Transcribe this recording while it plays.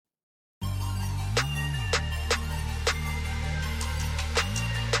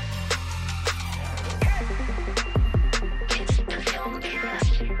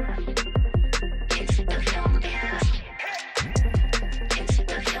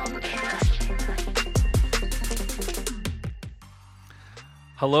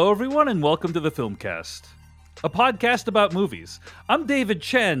Hello, everyone, and welcome to the Filmcast, a podcast about movies. I'm David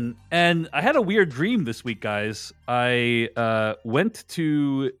Chen, and I had a weird dream this week, guys. I went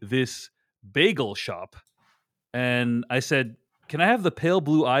to this bagel shop, and I said, "Can I have the pale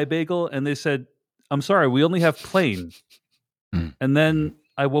blue eye bagel?" And they said, "I'm sorry, we only have plain." And then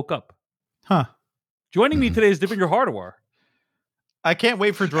I woke up. Huh. Joining me today is Dipinder Hardawar. I can't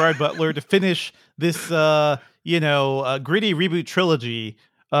wait for Gerard Butler to finish this, gritty reboot trilogy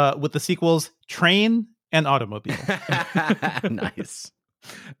with the sequels Train and Automobile. Nice.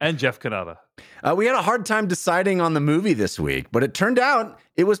 And Jeff Kanata. We had a hard time deciding on the movie this week, but it turned out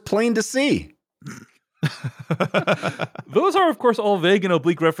it was plain to see. Those are, of course, all vague and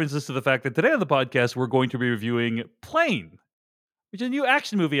oblique references to the fact that today on the podcast, we're going to be reviewing Plane, which is a new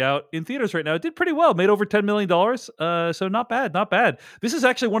action movie out in theaters right now. It did pretty well, made over $10 million. So not bad, not bad. This is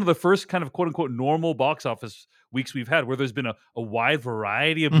actually one of the first kind of quote unquote normal box office weeks we've had where there's been a wide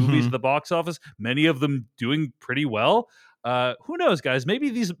variety of movies at the box office, many of them doing pretty well. Who knows, guys? Maybe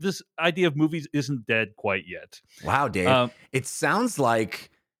this idea of movies isn't dead quite yet. Wow, Dave. It sounds like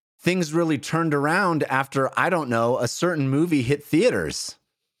things really turned around after, I don't know, a certain movie hit theaters.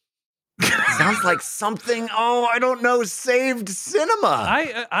 Sounds like something, I don't know, saved cinema.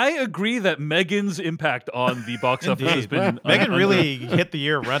 I agree that Megan's impact on the box office has been Megan really hit the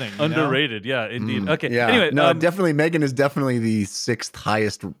year running. Underrated, yeah, indeed. Okay, yeah. Anyway, no, definitely, Megan is definitely the 6th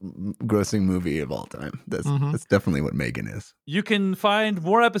highest grossing movie of all time. That's definitely what Megan is. You can find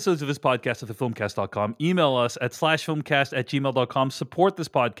more episodes of this podcast at thefilmcast.com. Email us at /filmcast@gmail.com. Support this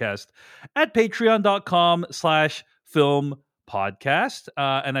podcast at patreon.com/filmpodcast.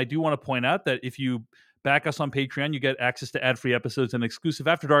 And I do want to point out that if you back us on Patreon, you get access to ad-free episodes and exclusive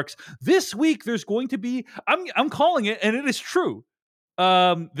After Darks. This week, there's going to be, I'm calling it, and it is true.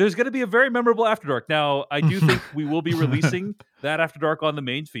 There's going to be a very memorable After Dark. Now, I do think we will be releasing that After Dark on the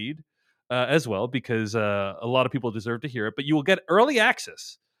main feed as well, because a lot of people deserve to hear it. But you will get early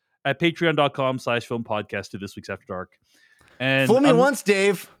access at patreon.com/filmpodcast to this week's After Dark. And Fool me once,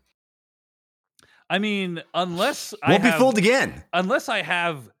 Dave. I mean, unless won't be fooled again. Unless I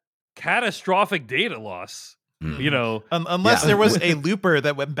have catastrophic data loss, unless there was a looper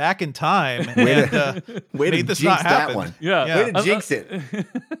that went back in time and made this not happen. That one. Yeah. Way to jinx it.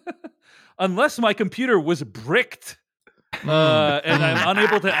 Unless my computer was bricked and I'm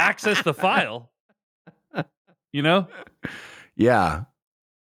unable to access the file, Yeah.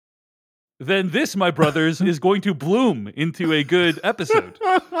 Then this, my brothers, is going to bloom into a good episode.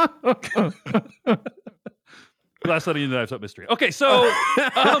 Last Sunday Night I've mystery. Okay, so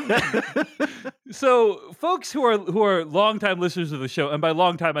so folks who are longtime listeners of the show, and by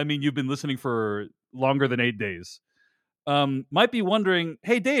long time I mean you've been listening for longer than 8 days, might be wondering,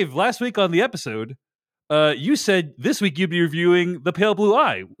 hey Dave, last week on the episode, you said this week you'd be reviewing The Pale Blue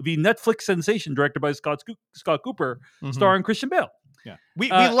Eye, the Netflix sensation directed by Scott Cooper, starring Christian Bale. Yeah, we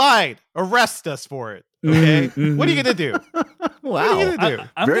lied. Arrest us for it. Okay, what are you gonna do? Wow, what are you gonna do?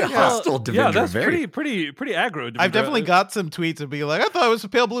 I'm very gonna, hostile. Devindra, yeah, that's very pretty aggro. Devindra. I've definitely got some tweets and be like, I thought it was a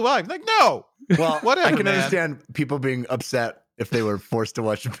pale blue eye. I'm like, no. Well, whatever. I can man. understand people being upset if they were forced to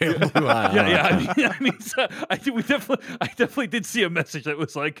watch Pale Blue Eye. I mean, so I definitely did see a message that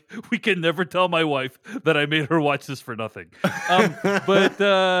was like, we can never tell my wife that I made her watch this for nothing. But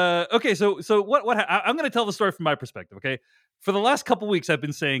okay, so what I'm going to tell the story from my perspective. Okay, for the last couple weeks, I've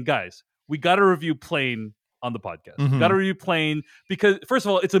been saying, guys, we got to review Plane on the podcast. Got to review Plane because, first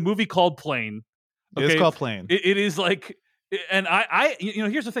of all, it's a movie called Plane. Okay? It's called Plane. It is like, and I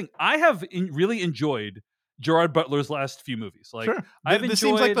here's the thing. I have really enjoyed Gerard Butler's last few movies. Like, sure. This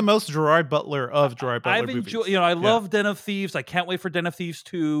seems like the most Gerard Butler of Gerard Butler movies. I love Den of Thieves. I can't wait for Den of Thieves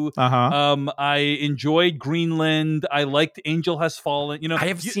 2. I enjoyed Greenland. I liked Angel Has Fallen. I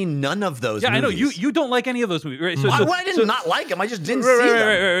have seen none of those. Yeah, movies. I know you don't like any of those movies. Right? I did not like them. I just didn't see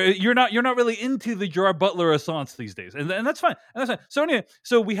them. Right. You're not really into the Gerard Butler renaissance these days, and that's fine. So anyway,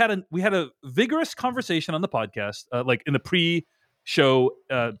 we had a vigorous conversation on the podcast, like in the pre-show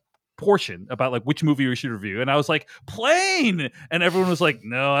portion about like which movie we should review, and I was like, Plane, and everyone was like,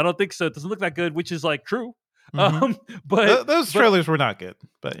 no, I don't think so, it doesn't look that good, which is like true. But those trailers were not good.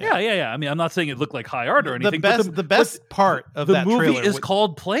 But yeah. I mean, I'm not saying it looked like high art or anything. The best part of the that movie trailer is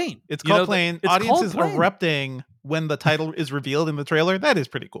called Plane. It's called Plane. Audiences Plane. erupting when the title is revealed in the trailer. That is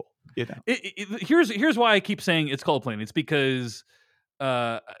pretty cool. Here's why I keep saying it's called Plane. It's because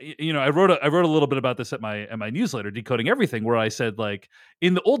I wrote a little bit about this at my newsletter, Decoding Everything, where I said, like,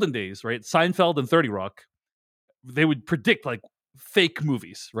 in the olden days, right, Seinfeld and 30 Rock, they would predict like fake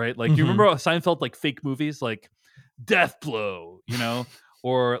movies, right? Like, you remember Seinfeld, like fake movies, like Death Blow,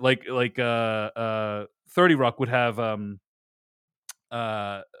 or like 30 Rock would have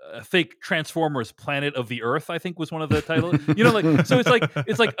a fake Transformers Planet of the Earth, I think was one of the titles. Like, so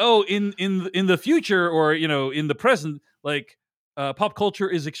it's like, oh, in the future, or in the present, like pop culture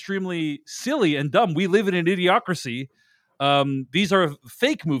is extremely silly and dumb. We live in an idiocracy. These are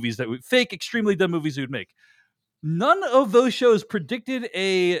fake movies fake extremely dumb movies we would make. None of those shows predicted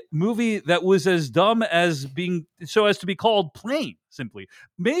a movie that was as dumb as to be called Plane. Simply,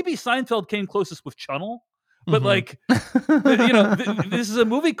 maybe Seinfeld came closest with Chunnel. But like, this is a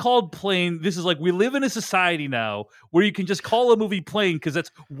movie called Plane. This is like, we live in a society now where you can just call a movie Plane because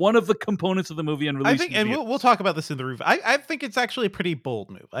that's one of the components of the movie and release. I think, and we'll talk about this in the review. I think it's actually a pretty bold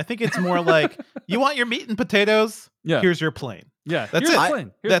move. I think it's more like, you want your meat and potatoes? Yeah. Here's your plane. Yeah, that's here's it.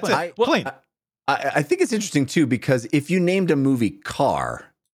 Plane. Here's That's Plane. it. Plane. I think it's interesting too, because if you named a movie Car,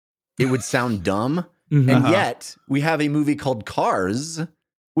 it would sound dumb, and yet we have a movie called Cars,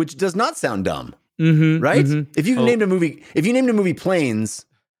 which does not sound dumb. Right? If you named a movie Planes,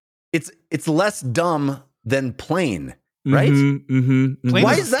 it's less dumb than Plane, right? Plane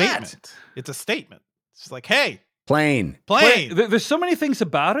Why is is a that? statement. It's a statement. It's like, hey, Plane. There's so many things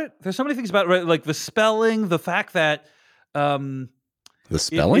about it. Right? Like the spelling, the fact that The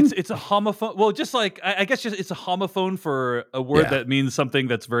spelling? It's a homophone. Well, just like I guess it's a homophone for a word that means something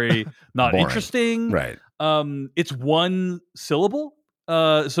that's very not interesting. Right. It's one syllable.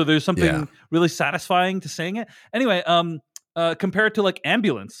 So there's something really satisfying to saying it. Anyway, compared to like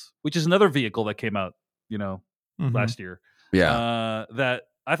Ambulance, which is another vehicle that came out, last year. Yeah. That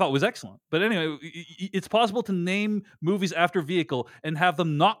I thought was excellent. But anyway, it's possible to name movies after vehicle and have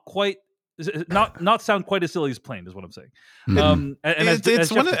them not sound quite as silly as Plane, is what I'm saying.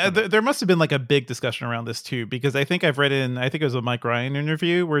 There must have been like a big discussion around this too, because I think I've read I think it was a Mike Ryan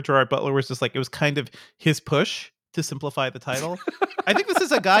interview where Gerard Butler was just like, it was kind of his push to simplify the title. I think this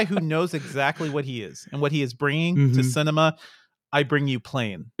is a guy who knows exactly what he is and what he is bringing to cinema. I bring you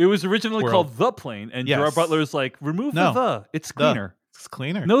Plane. It was originally called The Plane, and Gerard Butler's like, remove the. It's cleaner. It's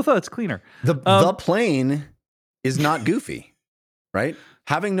cleaner. No, it's cleaner. The Plane is not goofy, right?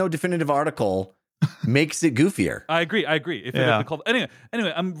 Having no definitive article makes it goofier. I agree. If it had been called anyway,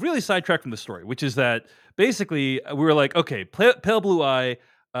 I'm really sidetracked from the story, which is that basically we were like, okay, Pale Blue Eye.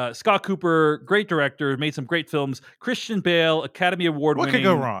 Scott Cooper, great director, made some great films. Christian Bale, Academy Award winning could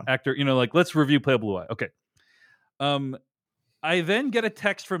go wrong? Actor. Like, let's review Pale Blue Eye. Okay. I then get a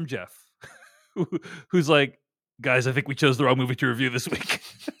text from Jeff, who's like, guys, I think we chose the wrong movie to review this week.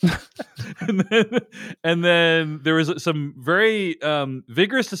 and then there was some very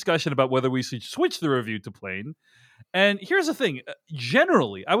vigorous discussion about whether we should switch the review to Plane. And here's the thing.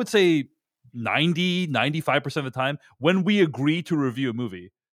 Generally, I would say 95% of the time, when we agree to review a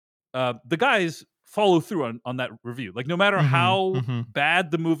movie, the guys follow through on that review. Like, no matter how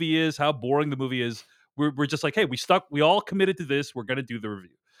bad the movie is, how boring the movie is, we're just like, hey, we all committed to this. We're going to do the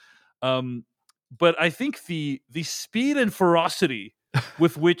review. But I think the speed and ferocity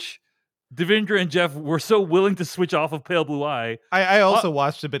with which Devindra and Jeff were so willing to switch off of Pale Blue Eye. I also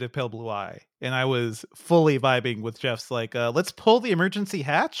watched a bit of Pale Blue Eye, and I was fully vibing with Jeff's like, let's pull the emergency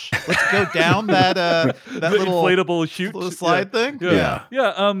hatch. Let's go down that little inflatable chute slide thing. Yeah.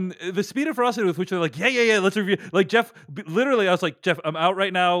 The speed and ferocity with which they're like, yeah, let's review. Like, Jeff, literally, I was like, Jeff, I'm out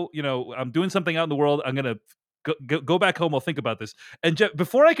right now. I'm doing something out in the world. I'm gonna go back home. I'll think about this. And Jeff,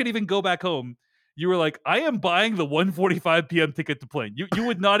 before I could even go back home, you were like, I am buying the 1:45 p.m. ticket to Plane. You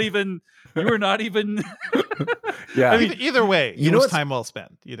were not even. Yeah. I mean, either way, it was time well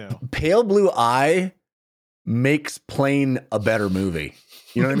spent. Pale Blue Eye makes Plane a better movie.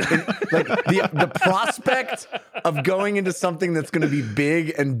 You know what I mean? Like the prospect of going into something that's going to be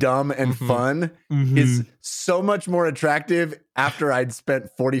big and dumb and fun is so much more attractive after I'd spent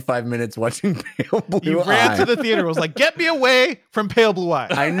 45 minutes watching Pale Blue Eye. You ran to the theater, was like, get me away from Pale Blue Eye.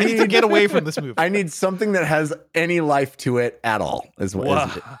 I need to get away from this movie. I need something that has any life to it at all.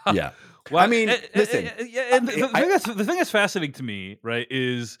 Yeah. Well, I mean, listen. The thing that's fascinating to me, right,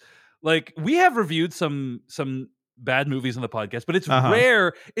 is like, we have reviewed some bad movies on the podcast, but it's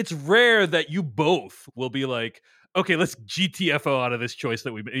rare. It's rare that you both will be like, okay, let's GTFO out of this choice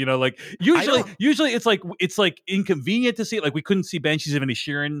that we, like usually it's like inconvenient to see it. Like, we couldn't see Banshees of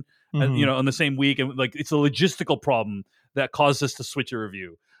Inisherin, on the same week, and like, it's a logistical problem that caused us to switch a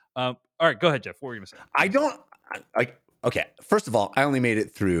review. All right, go ahead, Jeff. What were you gonna say? Okay. First of all, I only made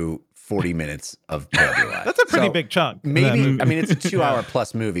it through 40 minutes of Pale Blue Eye. That's a pretty big chunk. Maybe, I mean, it's a 2-hour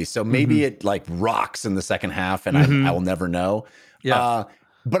plus movie, so maybe it like rocks in the second half, and I will never know. Yeah.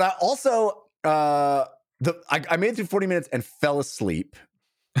 But I also, I made it through 40 minutes and fell asleep.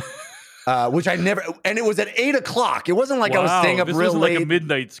 which I never. And it was at 8 o'clock. It wasn't like I was Wow, staying up this real wasn't late. like a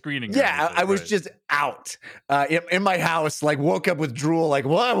midnight screening. or Yeah, anything, I was right. just out in my house, like woke up with drool, like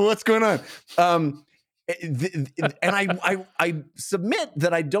what's going on? And I submit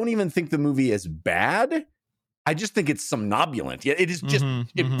that I don't even think the movie is bad. I just think it's somnambulant. Yeah, it is just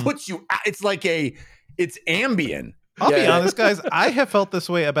it puts you. It's like it's Ambien. I'll be Yeah. honest, guys. I have felt this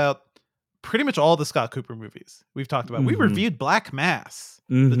way about pretty much all the Scott Cooper movies we've talked about. We reviewed Black Mass,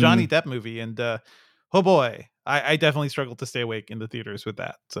 the Johnny Depp movie, and oh boy, I definitely struggled to stay awake in the theaters with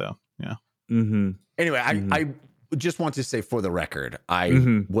that. So yeah. Anyway, I just want to say for the record,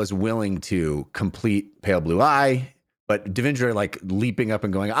 I was willing to complete Pale Blue Eye, but Devendra like leaping up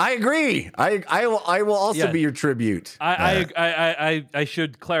and going, I agree. I will also be your tribute. I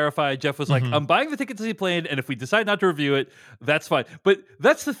should clarify. Jeff was like, I'm buying the ticket to see Plane, and if we decide not to review it, that's fine. But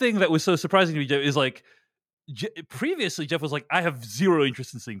that's the thing that was so surprising to me, Jeff, is like previously Jeff was like, I have zero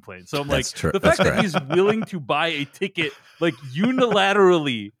interest in seeing Plane. So I'm like, the fact that he's willing to buy a ticket, like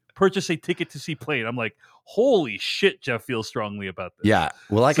unilaterally purchase a ticket to see Plane, I'm like, holy shit, Jeff feels strongly about this. Yeah.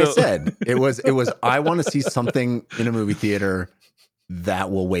 Well, like I said, it was I want to see something in a movie theater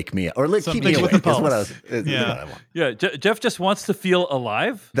that will wake me up or like keep me awake. Is what I want. Yeah, Jeff just wants to feel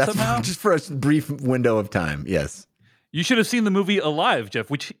alive. That's somehow. just for a brief window of time. Yes. You should have seen the movie Alive, Jeff,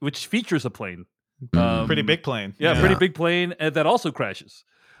 which features a plane. Pretty big plane. Yeah, pretty big plane that also crashes.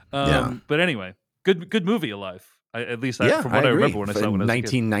 But anyway, good movie, Alive. At least from what I remember when I saw it when I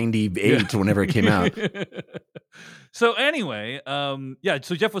was 1998, whenever it came out. So anyway,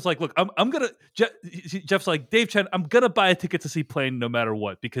 so Jeff was like, "Look, I'm gonna." Jeff's like, "Dave Chen, I'm gonna buy a ticket to see Plane no matter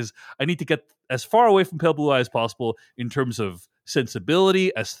what because I need to get as far away from Pale Blue Eye as possible in terms of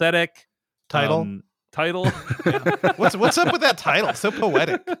sensibility, aesthetic, title." Yeah. What's up with that title? So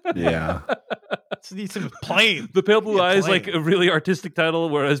poetic. Yeah. Needs some Plane. The Pale Blue Eye is like a really artistic title,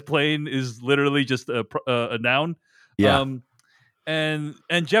 whereas Plane is literally just a noun. Yeah. And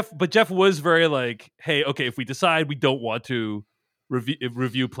Jeff was very like, hey, okay, if we decide we don't want to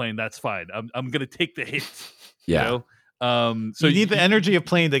review Plane, that's fine. I'm gonna take the hit. Yeah. You know? So you need the energy of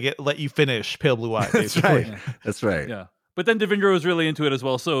Plane to let you finish Pale Blue Eye. That's right. That's right. Yeah. But then Devendra was really into it as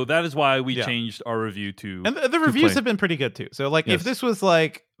well, so that is why we changed our review to. And the reviews have been pretty good too. So like, if this was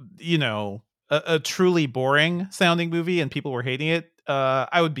like, a truly boring sounding movie and people were hating it,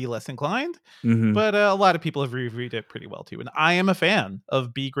 I would be less inclined. But a lot of people have reviewed it pretty well too, and I am a fan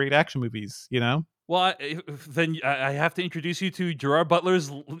of B grade action movies. Well, then I have to introduce you to Gerard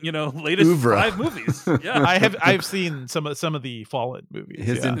Butler's, latest Oeuvre. 5 movies. Yeah, I've seen some of the Fallen movies.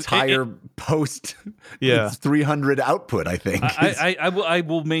 His entire post 300 output, I think. I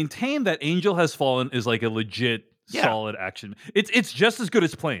will maintain that Angel Has Fallen is like a legit solid action. It's just as good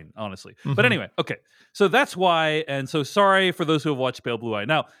as Plane, honestly. But anyway, okay. So that's why, and so sorry for those who have watched Pale Blue Eye.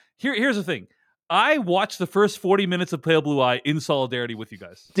 Now, here's the thing. I watched the first 40 minutes of Pale Blue Eye in solidarity with you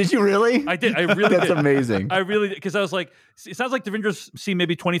guys. Did you really? I did. I really That's did. amazing. I really did. Because I was like, it sounds like Devendra's seen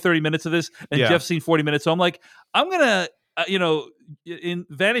maybe 20, 30 minutes of this, and Jeff's seen 40 minutes. So I'm like, I'm going to, in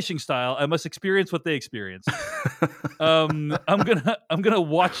Vanishing style, I must experience what they experience. I'm gonna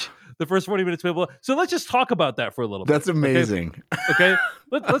watch the first 40 minutes of Pale Blue Eye. So let's just talk about that for a little bit. That's amazing. Okay?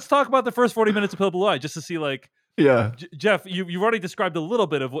 Let's talk about the first 40 minutes of Pale Blue Eye just to see like, yeah. Jeff, you've already described a little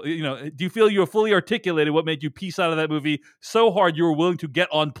bit of what, do you feel you fully articulated what made you piece out of that movie so hard you were willing to get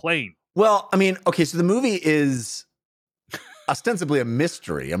on Plane? Well, I mean, okay, so the movie is ostensibly a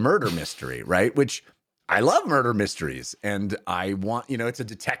mystery, a murder mystery, right? Which I love murder mysteries, and I want, it's a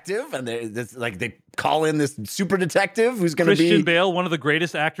detective, and they call in this super detective who's going to be Christian Bale, one of the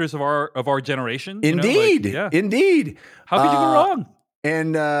greatest actors of our generation. Indeed, indeed. How could you go wrong?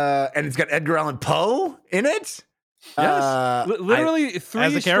 And it's got Edgar Allan Poe in it. Yes, literally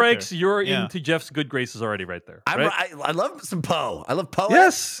 3 strikes. You're into Jeff's good graces already, right there. Right? I love some Poe. I love Poe.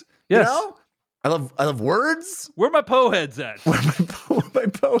 Yes. I love words. Where are my Poe heads at? Where are my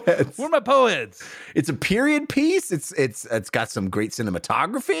Poe heads? Where are my Poe heads? It's a period piece. It's got some great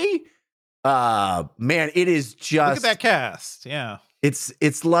cinematography. Man, it is just look at that cast. Yeah,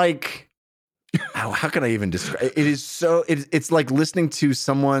 it's like how can I even describe it? It is so it's like listening to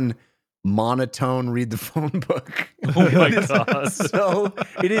someone monotone read the phone book. Oh my god! So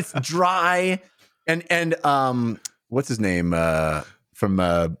it is dry and what's his name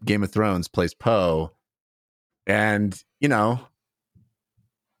from Game of Thrones plays Poe, and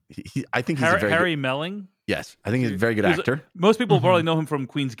I think he's Harry Melling. Yes, I think he's a very good actor. Most people probably know him from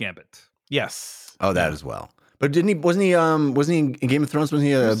Queen's Gambit. Yes. Oh, that as well. But wasn't he in Game of Thrones? Wasn't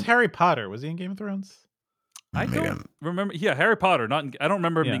he was Harry Potter? Was he in Game of Thrones? I don't remember. Yeah, Harry Potter. I don't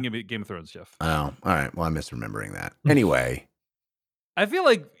remember him being in Game of Thrones, Jeff. Oh, all right. Well, I'm misremembering that. Anyway, I feel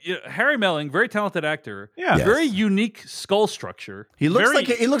like Harry Melling, very talented actor, Yeah. Yes. very unique skull structure, He looks Very like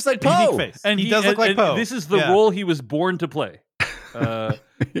unique Poe. face. and he does look like and Poe. This is the Yeah. role he was born to play.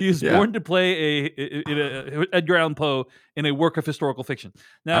 He was Yeah. born to play a Edgar Allan Poe in a work of historical fiction.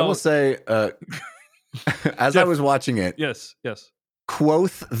 Now, I will say, as I Jeff- was watching it, yes.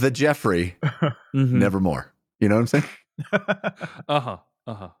 quoth the Jeffrey, Mhm. nevermore. You know what I'm saying? Uh-huh.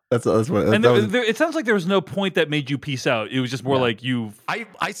 Uh-huh. That's what. And that was, it sounds like there was no point that made you peace out. It was just more Yeah. like you. I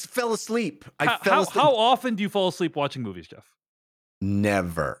fell asleep. How often do you fall asleep watching movies, Jeff?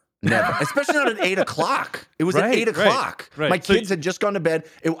 Never. Especially not at 8 o'clock. It was at Right, 8 o'clock. right. My So kids had just gone to bed.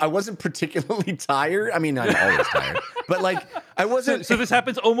 I wasn't particularly tired. I mean, I'm always tired, but like I wasn't. So this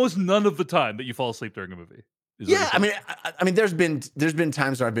happens almost none of the time that you fall asleep during a movie. is what Yeah, you're I saying. mean, I mean, there's been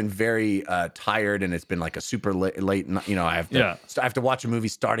times where I've been very tired, and it's been like a super late. You know, I have to watch a movie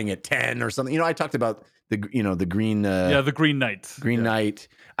starting at 10 or something. You know, I talked about the Green. The Green Knight. Green Knight.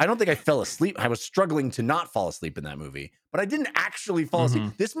 I don't think I fell asleep. I was struggling to not fall asleep in that movie, but I didn't actually fall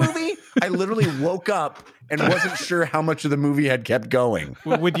asleep. This movie, I literally woke up and wasn't sure how much of the movie had kept going.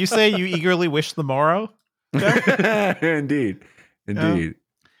 Would you say you eagerly wish the morrow? Indeed.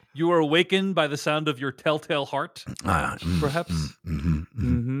 You were awakened by the sound of your telltale heart, perhaps.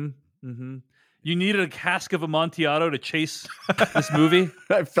 You needed a cask of Amontillado to chase this movie.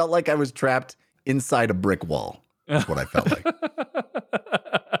 I felt like I was trapped inside a brick wall. That's what I felt like.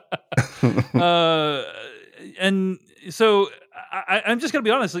 And so I'm just gonna be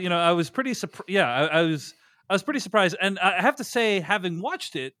honest. You know, I was pretty surprised. Yeah, I was pretty surprised, and I have to say, having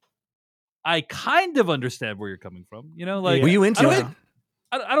watched it, I kind of understand where you're coming from. You know, like Were you into it?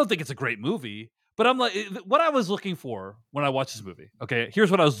 I don't think it's a great movie, but I'm like, what I was looking for when I watched this movie. Okay, here's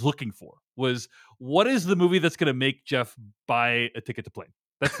what I was looking for: was what is the movie that's gonna make Jeff buy a ticket to plane?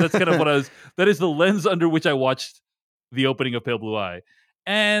 That's kind of what I was. That is the lens under which I watched the opening of Pale Blue Eye,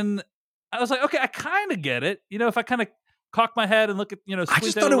 and I was like, okay, I kind of get it. You know, if I kind of cock my head and look at, you know, I squint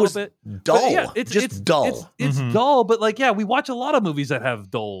just out thought a it little was bit. dull. But yeah, it's dull. It's dull, but like, yeah, we watch a lot of movies that have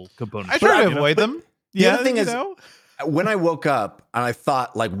dull components. I try You to know? avoid them. The Yeah, other thing you is, know? when I woke up and I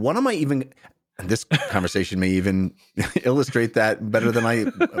thought, like, what am I even? And this conversation may even illustrate that better than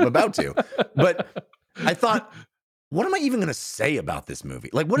I'm about to. But I thought, what am I even going to say about this movie?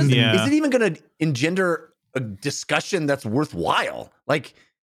 Like, what is it? Yeah. Is it even going to engender a discussion that's worthwhile? Like,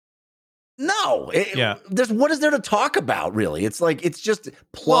 no. What is there to talk about? Really, it's like it's just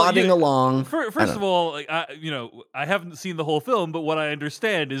plodding along. First of all, like, I haven't seen the whole film, but what I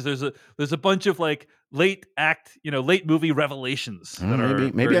understand is there's a bunch of like late movie revelations.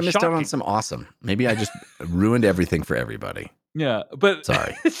 That Maybe are I missed out on shocking. some awesome. Maybe I just ruined everything for everybody. Yeah, but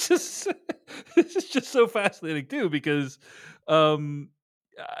Sorry. it's just so fascinating too, because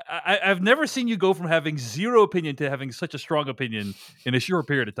I've never seen you go from having zero opinion to having such a strong opinion in a short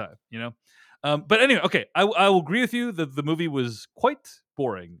period of time. You know, but anyway, okay, I will agree with you that the movie was quite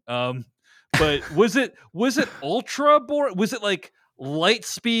boring. But was it ultra boring? Was it like light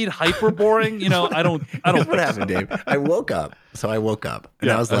speed hyper boring? You know, I don't. Here's what happened, Dave. I woke up, and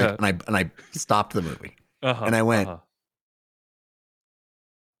Yeah, I was like, and I stopped the movie, and I went,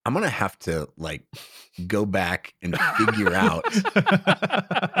 I'm gonna have to like go back and figure out.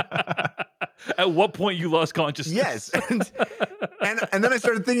 At what point you lost consciousness? Yes, and then I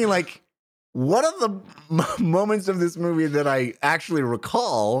started thinking, like, what are the moments of this movie that I actually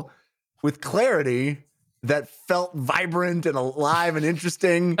recall with clarity that felt vibrant and alive and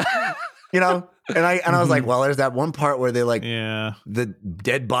interesting? You know, and I was like, well, there's that one part where they like, the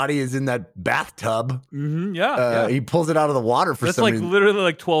dead body is in that bathtub. Mm-hmm, yeah. He pulls it out of the water for That's some like reason. literally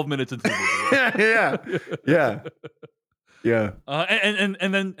like 12 minutes into the movie. yeah.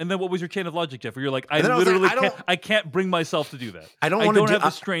 And then what was your chain of logic, Jeff? Where you're like, I And then I was like, literally I can't bring myself to do that. I don't have the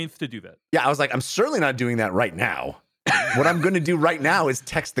strength to do that. Yeah, I was like, I'm certainly not doing that right now. What I'm going to do right now is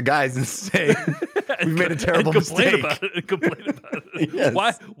text the guys and say, we've made a terrible mistake. Complain about it.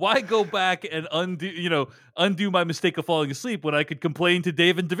 Yes. Why go back and undo my mistake of falling asleep when I could complain to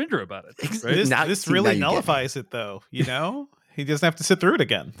Dave and Devindra about it? Right? This really nullifies it, though. You know, he doesn't have to sit through it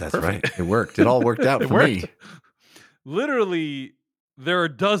again. That's Perfect. right. It worked. It all worked out for me. Literally, there are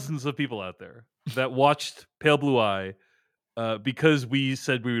dozens of people out there that watched Pale Blue Eye because we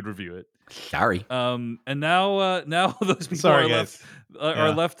said we would review it. Sorry. And now those people Sorry,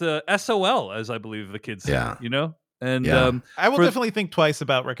 are left SOL, as I believe the kids say. Yeah. You know, and I will definitely think twice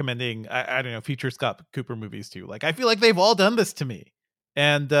about recommending. I don't know, future Scott Cooper movies too. Like, I feel like they've all done this to me,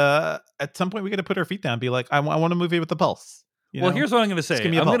 and at some point we got to put our feet down, and be like, I want a movie with the pulse. You know? Here's what I'm going to say.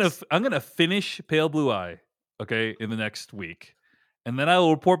 give me a pulse. I'm gonna finish Pale Blue Eye, okay, in the next week, and then I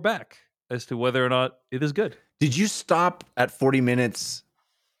will report back as to whether or not it is good. Did you stop at 40 minutes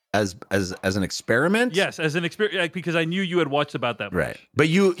as an experiment? Yes, as an experience, because I knew you had watched about that much. Right. But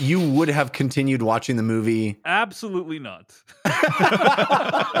you would have continued watching the movie? Absolutely not.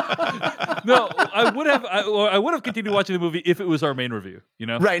 No, I would have continued watching the movie if it was our main review, you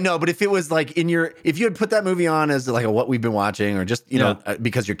know? Right. No, but if it was like if you had put that movie on as like a what we've been watching, or just,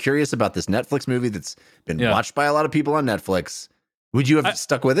 because you're curious about this Netflix movie that's been watched by a lot of people on Netflix, would you have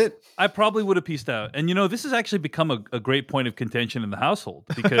stuck with it? I probably would have pieced out. And, this has actually become a great point of contention in the household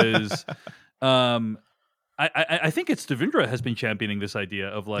because I think it's Devindra has been championing this idea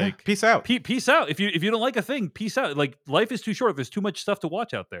of like, peace out. Peace out. If you don't like a thing, peace out. Like, life is too short. There's too much stuff to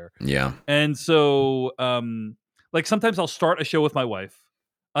watch out there. Yeah. And so, like, sometimes I'll start a show with my wife.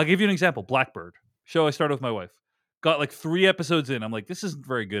 I'll give you an example. Blackbird show I started with my wife. Got like 3 episodes in. I'm like, this isn't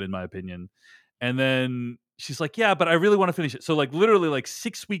very good in my opinion. And then she's like, yeah, but I really want to finish it. So like literally like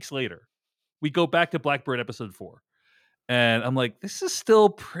 6 weeks later, we go back to Blackbird episode 4. And I'm like, this is still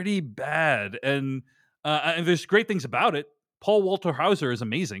pretty bad. And there's great things about it. Paul Walter Hauser is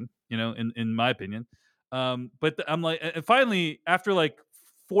amazing, in my opinion. But I'm like, and finally, after like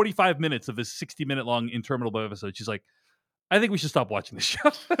 45 minutes of this 60-minute long interminable episode, she's like, I think we should stop watching this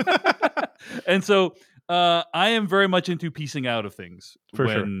show. And so I am very much into piecing out of things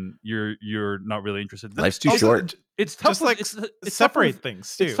when you're not really interested. Life's too short. It's tough. Just like it's separate tougher,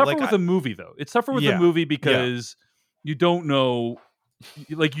 things too. It's tougher like with a movie though. It's tougher with a movie because you don't know.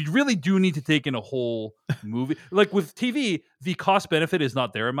 Like, you really do need to take in a whole movie. Like with TV, the cost benefit is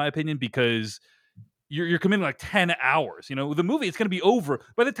not there in my opinion because you're committing like 10 hours. With a movie, it's going to be over.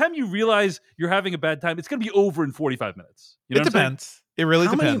 By the time you realize you're having a bad time, it's going to be over in 45 minutes. It depends. It really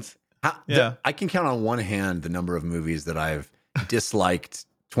depends. I can count on one hand the number of movies that I've disliked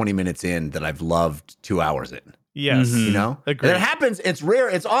 20 minutes in that I've loved 2 hours in. Yes. Agreed. And it happens. It's rare.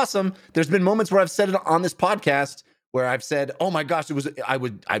 It's awesome. There's been moments where I've said it on this podcast where I've said, oh my gosh, I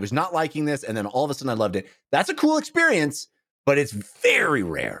was not liking this. And then all of a sudden I loved it. That's a cool experience, but it's very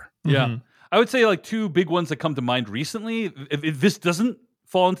rare. Yeah. Mm-hmm. I would say like 2 big ones that come to mind recently. If this doesn't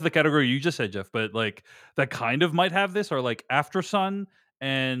fall into the category you just said, Jeff, but like that kind of might have this are like After Sun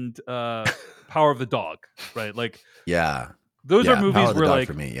and Power of the Dog, right? Like, those are movies where like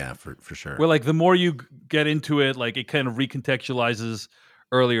for me, for sure. Where like the more you get into it, like it kind of recontextualizes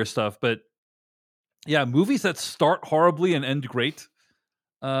earlier stuff. But yeah, movies that start horribly and end great,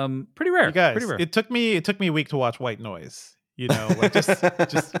 pretty rare. You guys, pretty rare. It took me a week to watch White Noise. Like just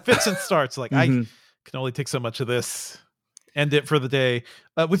fits and starts. Like I can only take so much of this, end it for the day.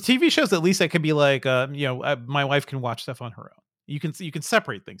 With TV shows, at least I can be like, my wife can watch stuff on her own. You can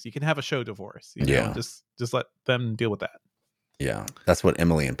separate things. You can have a show divorce. Just let them deal with that. Yeah, that's what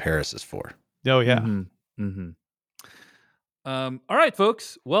Emily in Paris is for. Oh yeah. Mm-hmm. Mm-hmm. All right,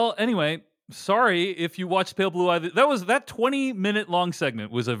 folks. Well, anyway, sorry if you watched Pale Blue Eye. That 20-minute long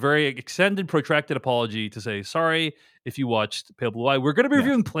segment was a very extended, protracted apology to say sorry if you watched Pale Blue Eye. We're going to be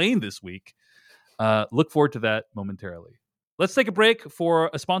reviewing Plane this week. Look forward to that momentarily. Let's take a break for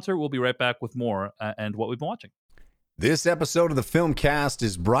a sponsor. We'll be right back with more and what we've been watching. This episode of the Filmcast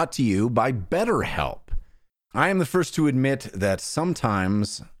is brought to you by BetterHelp. I am the first to admit that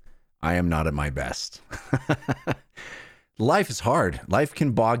sometimes I am not at my best. Life is hard. Life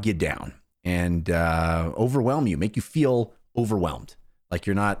can bog you down and overwhelm you, make you feel overwhelmed, like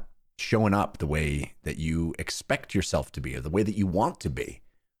you're not showing up the way that you expect yourself to be or the way that you want to be.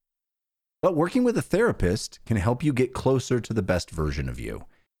 But working with a therapist can help you get closer to the best version of you,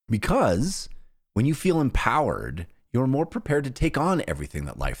 because when you feel empowered, you're more prepared to take on everything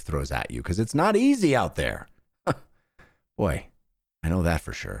that life throws at you, because it's not easy out there. Boy, I know that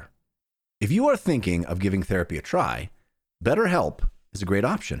for sure. If you are thinking of giving therapy a try, BetterHelp is a great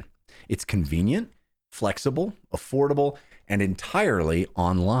option. It's convenient, flexible, affordable, and entirely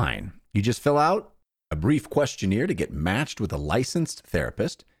online. You just fill out a brief questionnaire to get matched with a licensed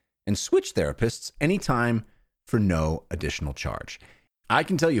therapist and switch therapists anytime for no additional charge. I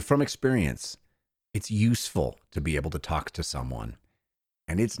can tell you from experience, it's useful to be able to talk to someone,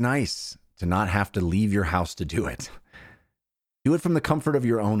 and it's nice to not have to leave your house to do it. Do it from the comfort of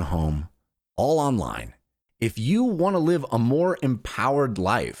your own home, all online. If you want to live a more empowered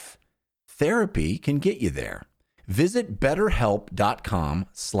life, therapy can get you there. Visit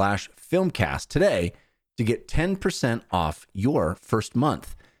betterhelp.com/filmcast today to get 10% off your first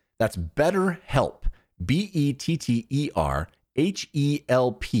month. That's BetterHelp,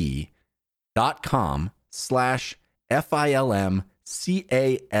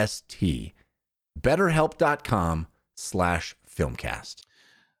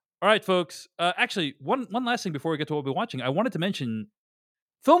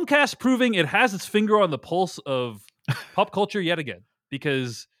 Filmcast proving it has its finger on the pulse of pop culture yet again,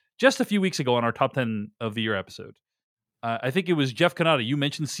 because just a few weeks ago on our top 10 of the year episode, I think it was Jeff Kanata. You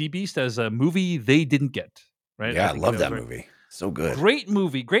mentioned Sea Beast as a movie they didn't get, right? Yeah, I think love that right. movie. So good. Great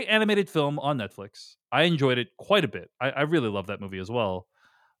movie, great animated film on Netflix. I enjoyed it quite a bit. I really love that movie as well.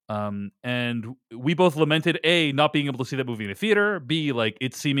 And we both lamented A, not being able to see that movie in a theater, B, like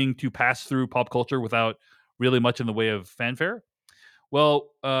it seeming to pass through pop culture without really much in the way of fanfare. Well,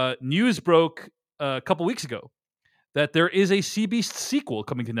 news broke a couple weeks ago that there is a Sea Beast sequel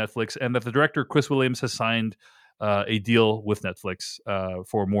coming to Netflix, and that the director Chris Williams has signed a deal with Netflix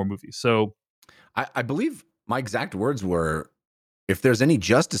for more movies. So, I believe my exact words were, if there's any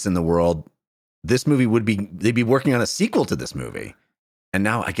justice in the world, this movie they'd be working on a sequel to this movie. And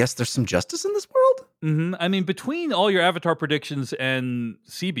now I guess there's some justice in this world. Mm-hmm. I mean, between all your Avatar predictions and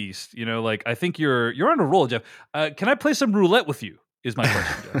Sea Beast, like I think you're on a roll, Jeff. Can I play some roulette with you? Is my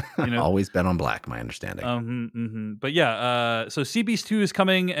question, Jeff. Always bet on black, my understanding. But yeah, so Sea Beast 2 is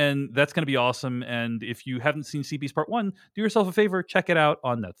coming, and that's going to be awesome. And if you haven't seen Sea Beast Part 1, do yourself a favor, check it out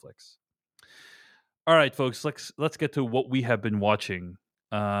on Netflix. All right, folks, let's get to what we have been watching.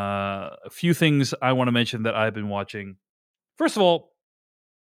 A few things I want to mention that I've been watching. First of all,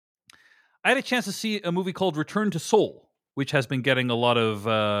 I had a chance to see a movie called Return to Seoul, which has been getting a lot of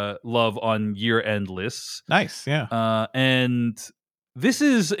love on year-end lists. Nice, yeah. And this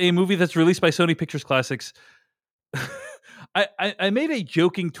is a movie that's released by Sony Pictures Classics. I made a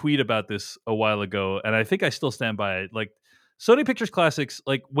joking tweet about this a while ago, and I think I still stand by it. Like, Sony Pictures Classics,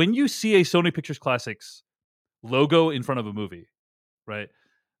 like when you see a Sony Pictures Classics logo in front of a movie, right?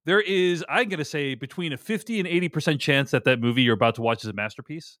 There is, I'm going to say, between a 50 and 80% chance that movie you're about to watch is a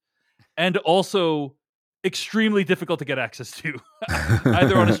masterpiece, and also extremely difficult to get access to,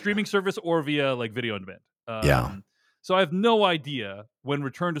 either on a streaming service or via like video on demand. Yeah. So I have no idea when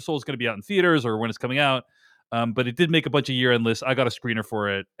Return to Seoul is going to be out in theaters or when it's coming out, but it did make a bunch of year-end lists. I got a screener for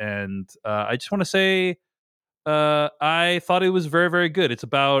it, and I just want to say I thought it was very, very good. It's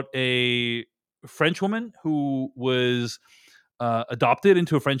about a French woman who was adopted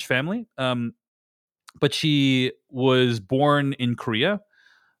into a French family, but she was born in Korea.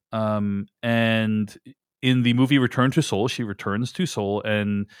 And in the movie Return to Seoul, she returns to Seoul,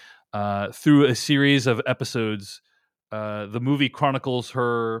 and through a series of episodes, the movie chronicles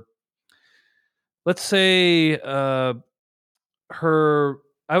her, let's say, her,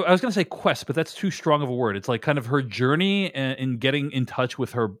 I was going to say quest, but that's too strong of a word. It's like kind of her journey in getting in touch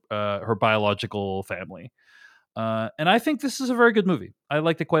with her biological family. And I think this is a very good movie. I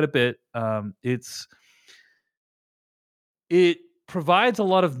liked it quite a bit. It provides a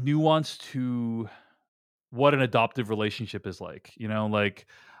lot of nuance to what an adoptive relationship is like. Like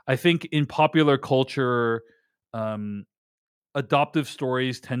I think in popular culture, adoptive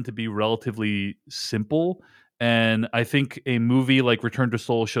stories tend to be relatively simple. And I think a movie like Return to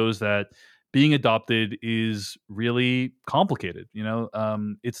Seoul shows that being adopted is really complicated.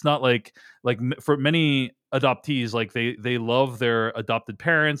 It's not like for many adoptees, like they love their adopted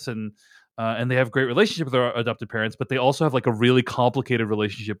parents and they have a great relationship with their adopted parents, but they also have like a really complicated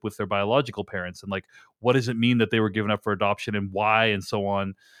relationship with their biological parents. And like, what does it mean that they were given up for adoption and why, and so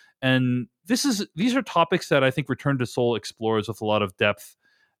on. And these are topics that I think Return to Seoul explores with a lot of depth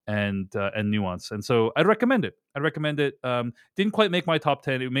and nuance. And so I'd recommend it. Didn't quite make my top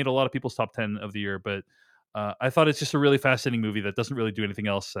 10. It made a lot of people's top 10 of the year, but I thought it's just a really fascinating movie that doesn't really do anything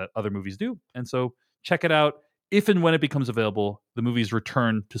else that other movies do. And so check it out if and when it becomes available. The movie's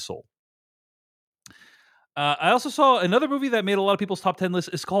Return to Seoul. I also saw another movie that made a lot of people's top 10 lists.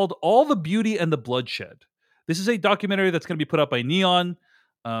 It's called All the Beauty and the Bloodshed. This is a documentary that's going to be put up by Neon.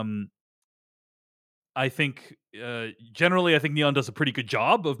 I think generally, I think Neon does a pretty good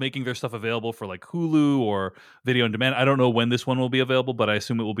job of making their stuff available for like Hulu or video on demand. I don't know when this one will be available, but I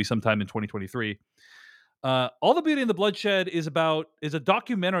assume it will be sometime in 2023. All the Beauty and the Bloodshed is a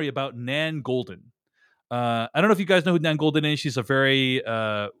documentary about Nan Golden. I don't know if you guys know who Nan Golden is. She's a very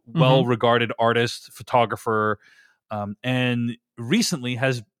well-regarded artist, photographer, and recently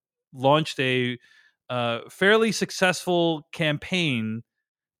has launched a fairly successful campaign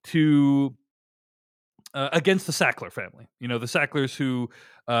to against the Sackler family. The Sacklers who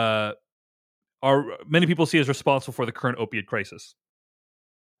are many people see as responsible for the current opiate crisis.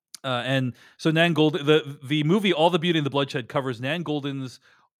 And so Nan Golden, the movie All the Beauty and the Bloodshed covers Nan Golden's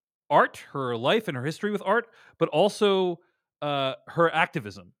art, her life and her history with art, but also her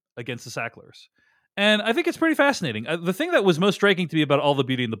activism against the Sacklers. And I think it's pretty fascinating. The thing that was most striking to me about All the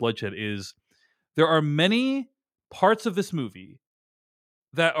Beauty and the Bloodshed is there are many parts of this movie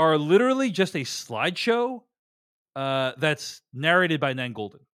that are literally just a slideshow that's narrated by Nan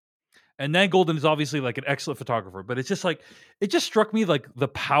Goldin. And Nan Goldin is obviously like an excellent photographer, but it's just like, it just struck me like the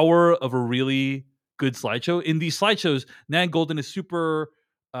power of a really good slideshow. In these slideshows, Nan Goldin is super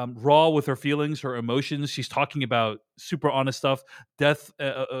raw with her feelings, her emotions. She's talking about super honest stuff, death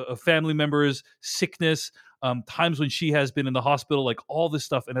of family members, sickness, times when she has been in the hospital, like all this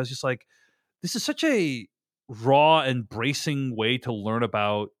stuff. And I was just like, this is such a raw and bracing way to learn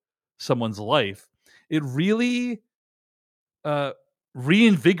about someone's life. It really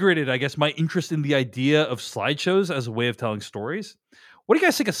reinvigorated, I guess, my interest in the idea of slideshows as a way of telling stories. What do you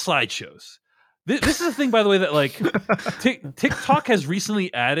guys think of slideshows? This is a thing, by the way, that like TikTok has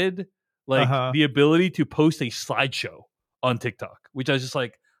recently added like the ability to post a slideshow on TikTok, which I was just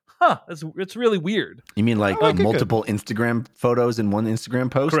like, it's really weird. You mean like multiple Instagram photos in one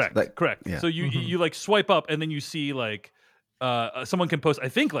Instagram post? Correct. Correct. Yeah. So you like swipe up and then you see like someone can post, I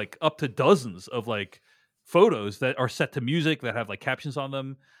think, like up to dozens of like photos that are set to music that have like captions on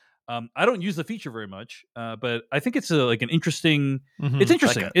them. I don't use the feature very much, but I think it's like an interesting. It's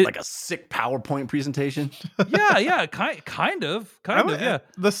interesting, like a sick PowerPoint presentation. yeah, kind of. Yeah,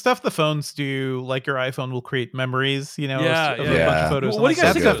 the stuff the phones do, like your iPhone will create memories. You know, of yeah. a bunch of photos. What do you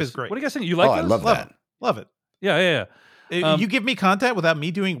guys think? Stuff is great. What do you guys think? You like? I love that. Love it. Yeah. You give me content without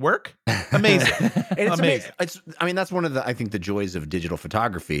me doing work. Amazing. It's amazing. I mean, that's one of the, I think, the joys of digital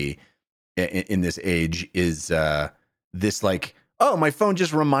photography in this age is this like, oh, my phone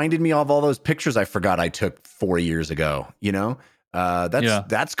just reminded me of all those pictures I forgot I took 4 years ago. You know,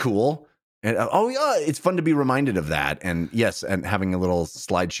 that's cool. And it's fun to be reminded of that. And yes, and having a little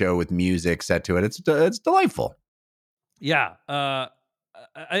slideshow with music set to it, it's delightful. Yeah,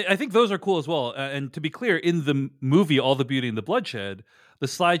 I think those are cool as well. And to be clear, in the movie All the Beauty and the Bloodshed, the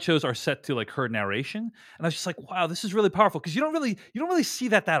slideshows are set to like her narration, and I was just like, wow, this is really powerful because you don't really see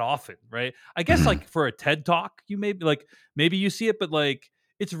that often, right? I guess like for a TED Talk, you maybe you see it, but like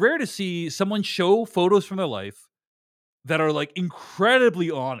it's rare to see someone show photos from their life that are like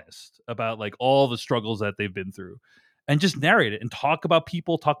incredibly honest about like all the struggles that they've been through, and just narrate it and talk about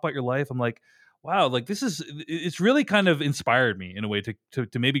people, talk about your life. I'm like, wow, like it's really kind of inspired me in a way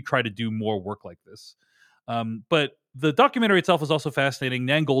to maybe try to do more work like this. But the documentary itself is also fascinating.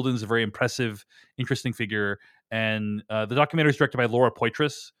 Nan Goldin is a very impressive, interesting figure, and the documentary is directed by Laura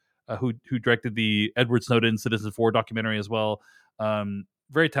Poitras, who directed the Edward Snowden Citizen4 documentary as well.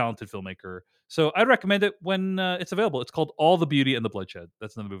 Very talented filmmaker. So I'd recommend it when it's available. It's called All the Beauty and the Bloodshed.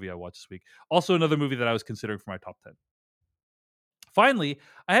 That's another movie I watched this week. Also another movie that I was considering for my top 10. Finally,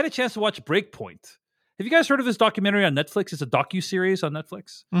 I had a chance to watch Breakpoint. Have you guys heard of this documentary on Netflix? It's a docu-series on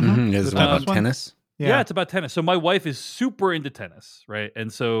Netflix. Is it about tennis? Yeah, it's about tennis. So my wife is super into tennis, right?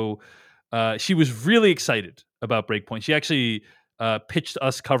 And so she was really excited about Breakpoint. She actually pitched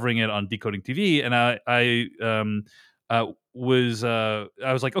us covering it on Decoding TV, and I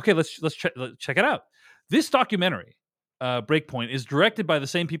was like, okay, let's check it out. This documentary, Breakpoint, is directed by the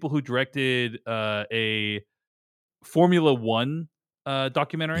same people who directed a Formula One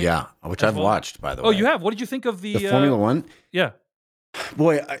documentary. Yeah, which I've watched, by the way. Oh, you have? What did you think of the Formula One? Yeah.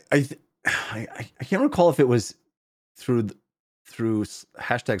 Boy, I can't recall if it was through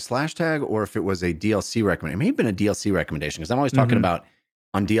 #/tag or if it was a DLC recommendation. It may have been a DLC recommendation because I'm always talking about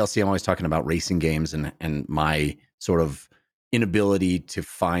on DLC. I'm always talking about racing games and my sort of inability to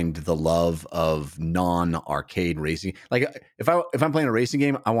find the love of non-arcade racing. Like if I'm playing a racing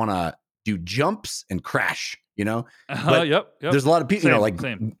game, I want to do jumps and crash. You know, yep. There's a lot of people, like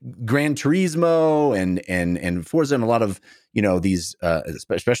Gran Turismo and Forza, and a lot of these,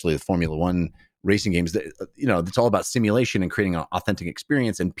 especially the Formula One racing games. That it's all about simulation and creating an authentic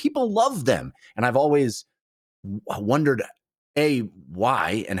experience, and people love them. And I've always wondered,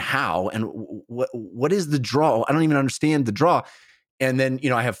 why and how, and what is the draw? I don't even understand the draw. And then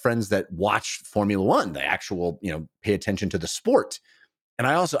I have friends that watch Formula One, the actual pay attention to the sport. And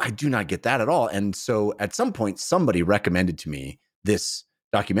I do not get that at all. And so at some point, somebody recommended to me this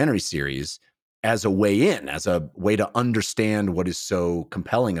documentary series as a way in, as a way to understand what is so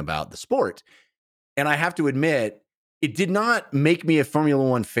compelling about the sport. And I have to admit, it did not make me a Formula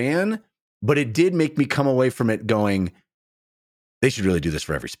One fan, but it did make me come away from it going, they should really do this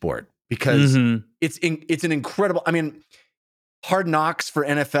for every sport because it's an incredible, I mean, Hard Knocks for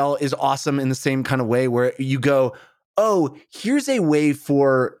NFL is awesome in the same kind of way where you go, oh, here's a way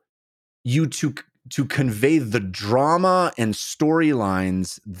for you to convey the drama and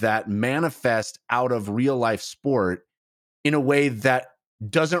storylines that manifest out of real life sport in a way that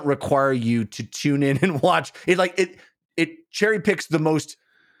doesn't require you to tune in and watch it. Like it cherry picks the most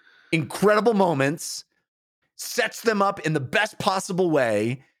incredible moments, sets them up in the best possible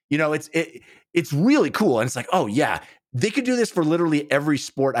way. it's really cool. And it's like, oh yeah, they could do this for literally every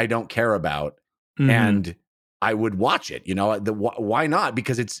sport I don't care about. And I would watch it, why not?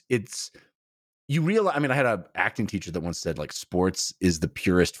 Because it's, you realize, I mean, I had an acting teacher that once said like sports is the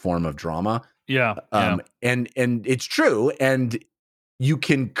purest form of drama. Yeah. And it's true. And you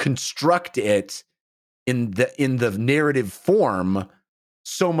can construct it in the narrative form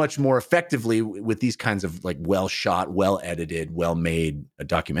so much more effectively with these kinds of like well shot, well edited, well made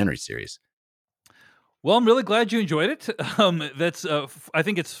documentary series. Well, I'm really glad you enjoyed it. That's I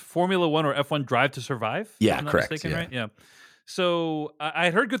think it's Formula One or F1 Drive to Survive. Yeah, if I'm not correct. mistaken, Yeah. right? Yeah. So I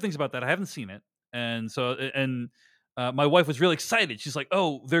had heard good things about that. I haven't seen it, and so my wife was really excited. She's like,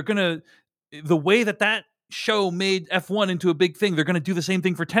 "Oh, they're gonna the way that show made F1 into a big thing. They're gonna do the same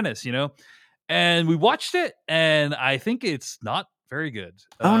thing for tennis, And we watched it, and I think it's not very good.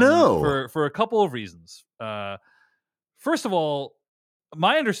 Oh no! For a couple of reasons. First of all,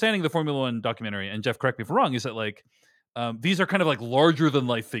 my understanding of the Formula One documentary, and Jeff, correct me if I'm wrong, is that like these are kind of like larger than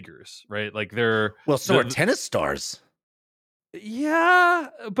life figures, right? Like they're are tennis stars. Yeah,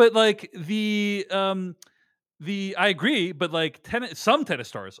 but like the I agree, but like some tennis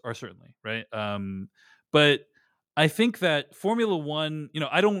stars are certainly right. But I think that Formula One,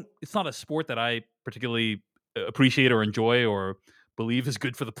 it's not a sport that I particularly appreciate or enjoy or believe is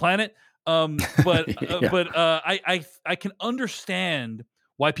good for the planet. But I can understand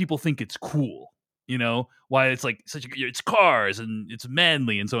why people think it's cool. Why it's like it's cars and it's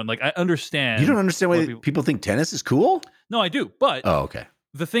manly and so on. Like I understand. You don't understand why people think tennis is cool? No, I do. But okay.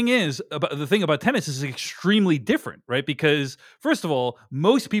 The thing about tennis is extremely different, right? Because first of all,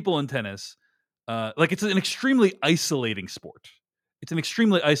 most people in tennis, it's an extremely isolating sport. It's an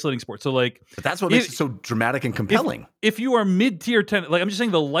extremely isolating sport. So like, but that's what makes it so dramatic and compelling. If you are mid-tier tennis, like I'm just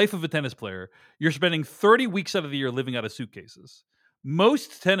saying, the life of a tennis player, you're spending 30 weeks out of the year living out of suitcases.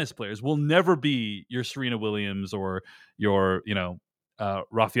 Most tennis players will never be your Serena Williams or your,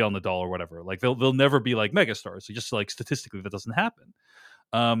 Rafael Nadal or whatever. Like they'll never be like megastars. So just like statistically, that doesn't happen.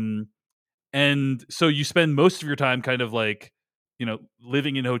 And so you spend most of your time kind of like,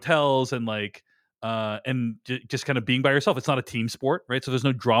 living in hotels and like, just kind of being by yourself. It's not a team sport, right? So there's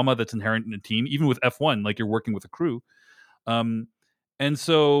no drama that's inherent in a team. Even with F1, like you're working with a crew. And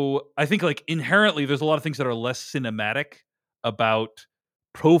so I think like inherently there's a lot of things that are less cinematic about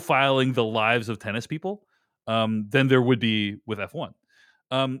profiling the lives of tennis people than there would be with F1.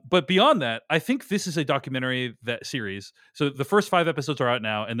 But beyond that, I think this is a documentary series. So the first 5 episodes are out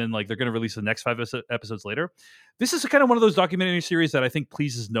now, and then like they're going to release the next 5 episodes later. This is kind of one of those documentary series that I think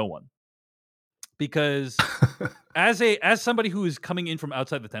pleases no one. Because as somebody who is coming in from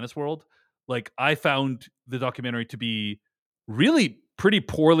outside the tennis world, like I found the documentary to be really pretty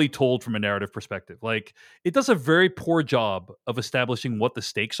poorly told from a narrative perspective. Like it does a very poor job of establishing what the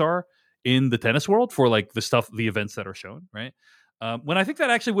stakes are in the tennis world for like the events that are shown, right? When I think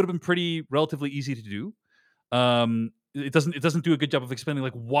that actually would have been relatively easy to do. It doesn't do a good job of explaining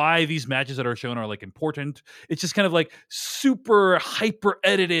like why these matches that are shown are like important. It's just kind of like super hyper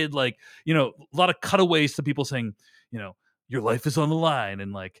edited, like, a lot of cutaways to people saying, your life is on the line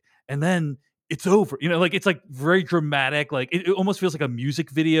and then it's over. It's like very dramatic. Like it almost feels like a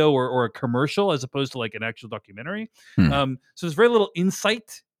music video or a commercial as opposed to like an actual documentary. So there's very little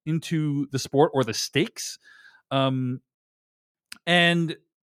insight into the sport or the stakes. And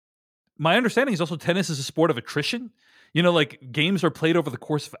my understanding is also tennis is a sport of attrition. Like games are played over the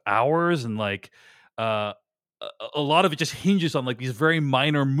course of hours, and like a lot of it just hinges on like these very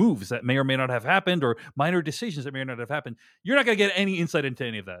minor moves that may or may not have happened, or minor decisions that may or not have happened. You're not going to get any insight into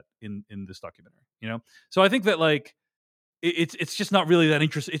any of that in this documentary. So I think that like it's just not really that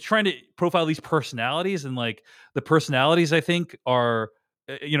interesting. It's trying to profile these personalities, and like the personalities I think are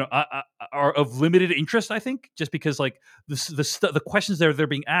are of limited interest, I think, just because like the questions they're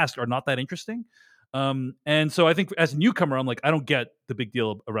being asked are not that interesting. And so I think as a newcomer, I'm like, I don't get the big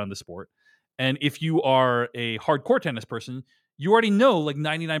deal around the sport. And if you are a hardcore tennis person, you already know like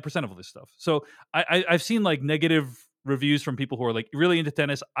 99% of all this stuff. So I've seen like negative reviews from people who are like really into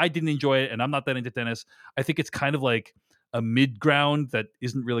tennis. I didn't enjoy it, and I'm not that into tennis. I think it's kind of like a mid ground that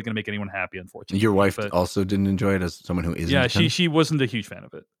isn't really going to make anyone happy, unfortunately. Your wife also didn't enjoy it as someone who isn't. Yeah, she wasn't a huge fan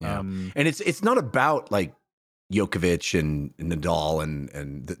of it. Yeah. And it's not about like Djokovic and Nadal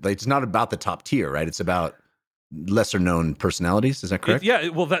and it's not about the top tier, right? It's about lesser known personalities. Is that correct?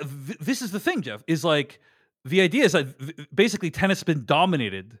 Well, this is the thing, Jeff. Is like the idea is that basically tennis has been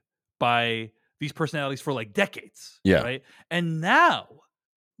dominated by these personalities for like decades. Yeah. Right. And now,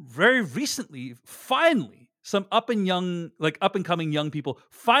 very recently, finally, some up and coming young people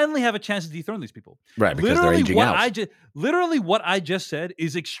finally have a chance to dethrone these people. Right, because they're aging out. Literally what I just said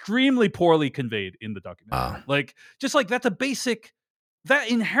is extremely poorly conveyed in the documentary. That's a basic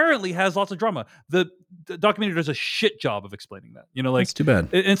that inherently has lots of drama. The documentary does a shit job of explaining that. That's too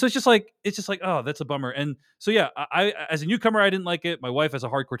bad. And so it's just like, oh, that's a bummer. And so yeah, I as a newcomer, I didn't like it. My wife, as a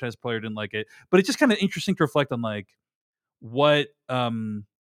hardcore tennis player, didn't like it. But it's just kind of interesting to reflect on what the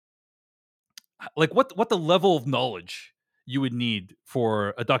level of knowledge you would need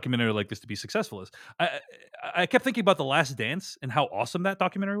for a documentary like this to be successful is. I kept thinking about The Last Dance and how awesome that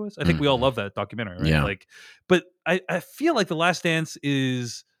documentary was. I think we all love that documentary, right? Yeah. But I feel like The Last Dance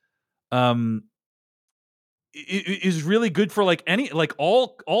is really good for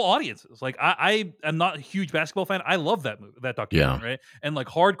all audiences. I am not a huge basketball fan. I love that documentary, right? And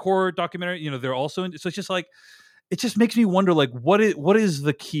hardcore documentary, they're also so it's just it just makes me wonder what is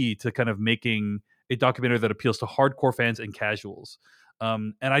the key to kind of making a documentary that appeals to hardcore fans and casuals.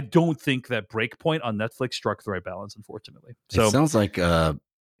 And I don't think that Breakpoint on Netflix struck the right balance, unfortunately. So it sounds like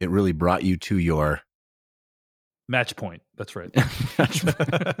it really brought you to your match point. That's right.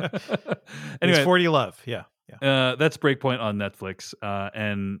 Anyway, it's 40 Love. Yeah. That's Breakpoint on Netflix.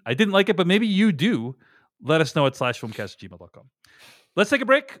 And I didn't like it, but maybe you do. Let us know at /filmcast@gmail.com. Let's take a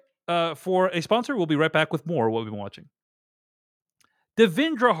break for a sponsor. We'll be right back with more of what we've been watching.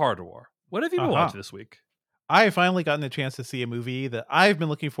 Devindra Hardawar. What have you been watching this week? I have finally gotten a chance to see a movie that I've been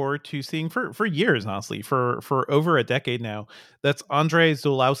looking forward to seeing for years, honestly, for over a decade now. That's Andrei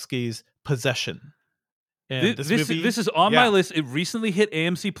Zulawski's Possession. And this is on my list. It recently hit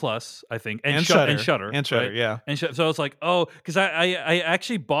AMC Plus, I think, and Shudder. Right? Yeah. So I was like, oh, because I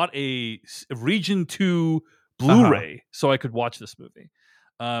actually bought a Region 2 Blu-ray so I could watch this movie,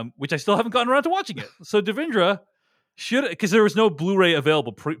 which I still haven't gotten around to watching it. So Devindra should, because there was no Blu-ray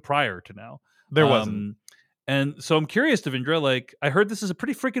available prior to now. There wasn't. And so I'm curious, Devindra, I heard this is a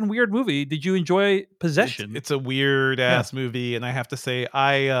pretty freaking weird movie. Did you enjoy Possession? It's a weird ass movie, and I have to say,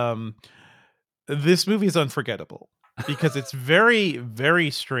 this movie is unforgettable because it's very,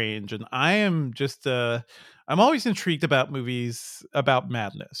 very strange. And I am just, I'm always intrigued about movies about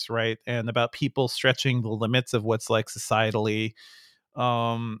madness, right? And about people stretching the limits of what's societally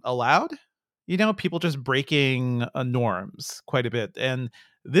allowed. People just breaking norms quite a bit. And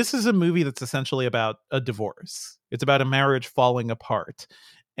this is a movie that's essentially about a divorce. It's about a marriage falling apart.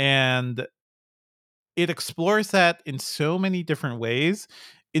 And it explores that in so many different ways,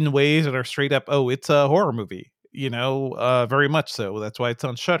 in ways that are straight up, oh, it's a horror movie, very much so. That's why it's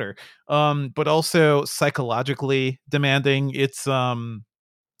on Shudder. But also psychologically demanding. It's,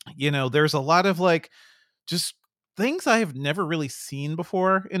 there's a lot of just things I have never really seen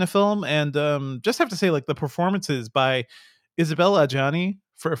before in a film. And just have to say, the performances by Isabella Adjani,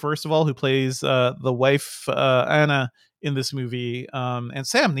 first of all, who plays the wife, Anna, in this movie, and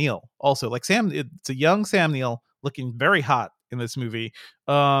Sam Neill also. It's a young Sam Neill looking very hot in this movie.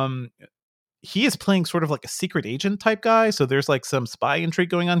 He is playing sort of a secret agent type guy, so there's some spy intrigue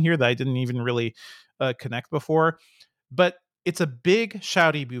going on here that I didn't even really connect before. But it's a big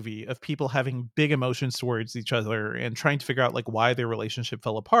shouty movie of people having big emotions towards each other and trying to figure out why their relationship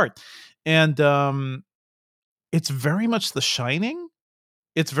fell apart. And it's very much The Shining.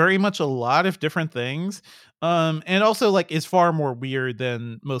 It's very much a lot of different things. And also is far more weird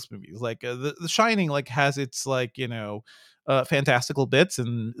than most movies. The Shining has its fantastical bits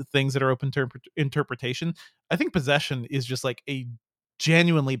and things that are open to interpretation. I think Possession is just a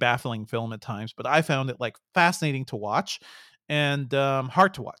genuinely baffling film at times, but I found it fascinating to watch and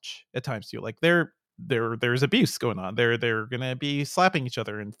hard to watch at times too. There's abuse going on. They're gonna be slapping each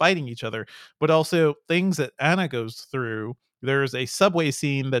other and fighting each other, but also things that Anna goes through. There's a subway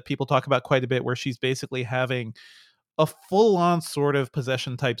scene that people talk about quite a bit where she's basically having a full-on sort of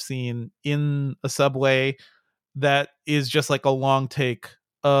possession type scene in a subway that is just a long take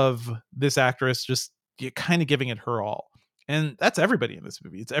of this actress just kind of giving it her all. And that's everybody in this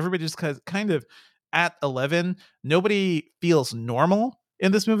movie. It's everybody just kind of at 11. Nobody feels normal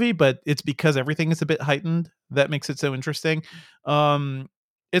in this movie, but it's because everything is a bit heightened that makes it so interesting.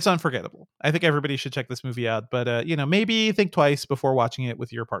 It's unforgettable. I think everybody should check this movie out, but maybe think twice before watching it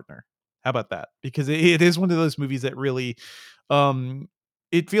with your partner. How about that? Because it is one of those movies that really,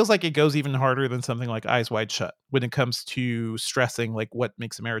 it feels like it goes even harder than something like Eyes Wide Shut when it comes to stressing what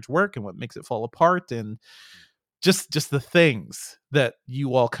makes a marriage work and what makes it fall apart, and just the things that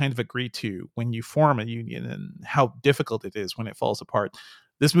you all kind of agree to when you form a union and how difficult it is when it falls apart.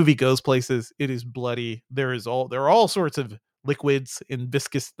 This movie goes places. It is bloody. There are all sorts of liquids and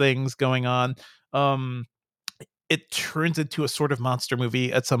viscous things going on. it turns into a sort of monster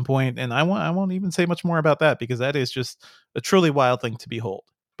movie at some point, and I won't even say much more about that because that is just a truly wild thing to behold.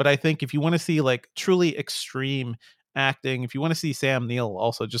 But I think if you want to see like truly extreme acting, if you want to see Sam Neill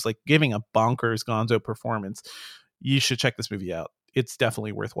also just like giving a bonkers gonzo performance, you should check this movie out. It's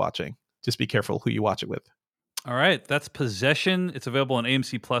definitely worth watching. Just be careful who you watch it with. All right, that's Possession. It's available on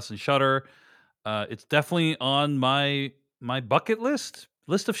AMC Plus and Shudder. It's definitely on my bucket list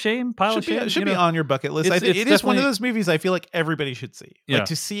of shame, pile of shame. It should be on your bucket list. It's It is one of those movies I feel like everybody should see. Yeah. Like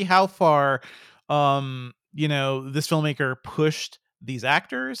to see how far, this filmmaker pushed these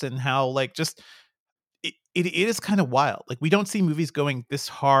actors and how like just it is kind of wild. Like we don't see movies going this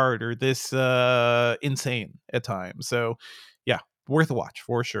hard or this insane at times. So yeah, worth a watch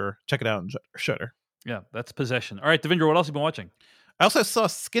for sure. Check it out on Shudder. Yeah, that's Possession. All right, Devindra, what else have you been watching? I also saw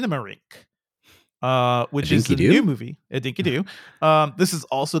Skinamarink, which is a new movie. A Dinky Doo. This is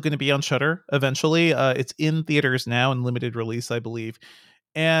also going to be on Shudder eventually. It's in theaters now in limited release, I believe.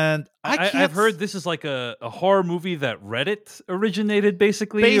 And I've heard this is like a horror movie that Reddit originated,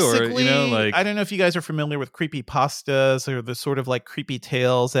 basically, or like I don't know if you guys are familiar with creepypastas or the sort of like creepy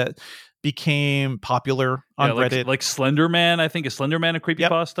tales that became popular on Reddit, like Slender Man. I think is Slender Man a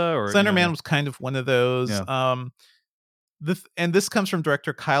creepypasta? Or Slender Man was kind of one of those. Yeah. And this comes from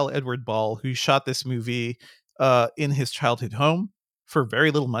director Kyle Edward Ball, who shot this movie in his childhood home for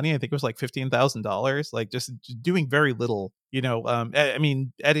very little money. I think it was like $15,000, like just doing very little, I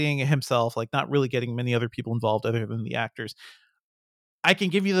mean, editing it himself, like not really getting many other people involved other than the actors. I can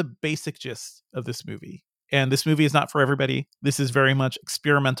give you the basic gist of this movie. And this movie is not for everybody. This is very much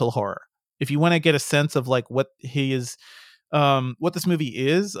experimental horror. If you want to get a sense of like what this movie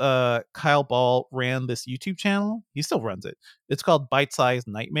is, Kyle Ball ran this YouTube channel. He still runs it. It's called Bite Size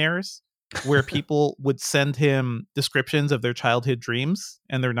Nightmares, where people would send him descriptions of their childhood dreams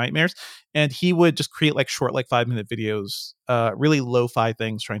and their nightmares, and he would just create like short, like 5-minute videos, really lo-fi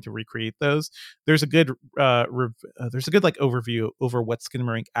things, trying to recreate those. There's a good like overview over what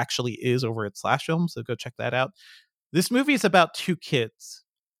Skinamarink actually is over at Slash Film, so go check that out. This movie is about two kids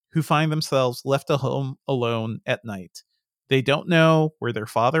who find themselves left at home alone at night. They don't know where their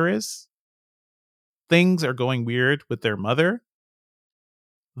father is. Things are going weird with their mother.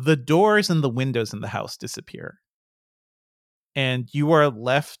 The doors and the windows in the house disappear. And you are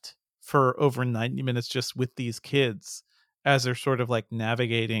left for over 90 minutes just with these kids as they're sort of like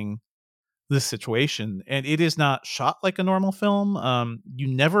navigating this situation. And it is not shot like a normal film. You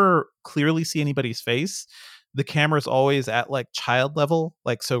never clearly see anybody's face. The camera is always at like child level,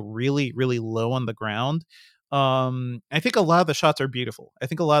 like so really, really low on the ground. I think a lot of the shots are beautiful. I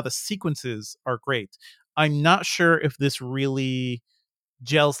think a lot of the sequences are great. I'm not sure if this really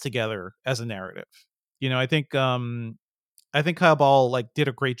gels together as a narrative. I think Kyle Ball like did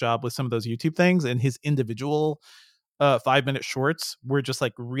a great job with some of those YouTube things, and his individual 5-minute shorts were just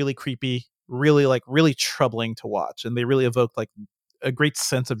like really creepy, really troubling to watch, and they really evoked like a great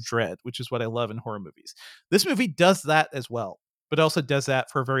sense of dread, which is what I love in horror movies. This movie does that as well, but also does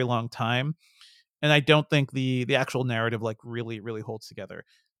that for a very long time. And I don't think the actual narrative like really holds together.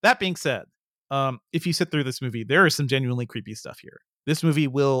 That being said, if you sit through this movie, there is some genuinely creepy stuff here. This movie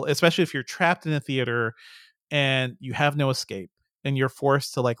will, especially if you're trapped in a theater and you have no escape and you're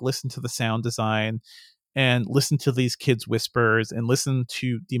forced to like listen to the sound design and listen to these kids' whispers and listen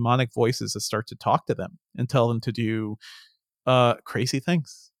to demonic voices that start to talk to them and tell them to do crazy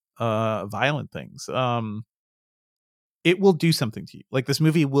things, violent things. It will do something to you. Like this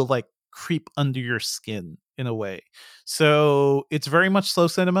movie will like creep under your skin in a way. So it's very much slow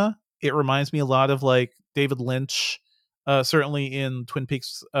cinema. It reminds me a lot of like David Lynch, certainly in Twin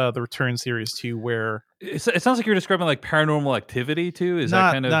Peaks, The Return series too, where it sounds like you're describing like Paranormal Activity too. Is not,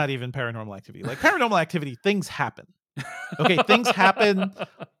 that kind of not even Paranormal Activity? Like Paranormal Activity, things happen. Okay, things happen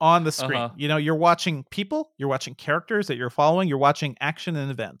on the screen. You're watching people, you're watching characters that you're following, you're watching action and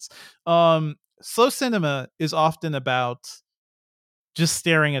events. Slow cinema is often about just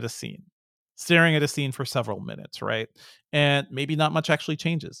staring at a scene for several minutes, right? And maybe not much actually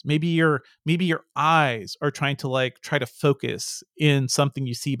changes. Maybe your eyes are trying to focus in something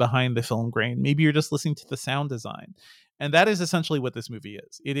you see behind the film grain. Maybe you're just listening to the sound design. And that is essentially what this movie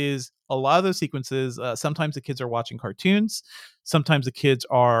is. It is a lot of those sequences. Sometimes the kids are watching cartoons. Sometimes the kids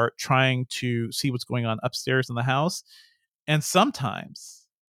are trying to see what's going on upstairs in the house. And sometimes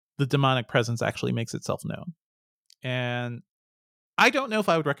the demonic presence actually makes itself known. And I don't know if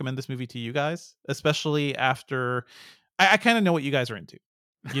I would recommend this movie to you guys, especially after I kind of know what you guys are into,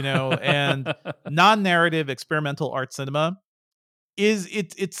 and non-narrative experimental art cinema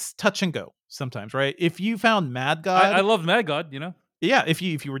it's touch and go sometimes, right? If you found Mad God, I love Mad God, Yeah, if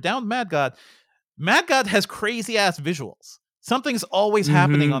you were down with Mad God Mad God has crazy ass visuals. Something's always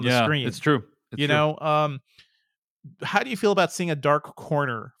happening on the screen. It's true. It's true. know, how do you feel about seeing a dark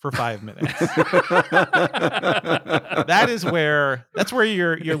corner for 5 minutes? That's where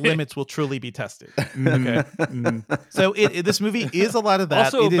your limits will truly be tested. Okay. So this movie is a lot of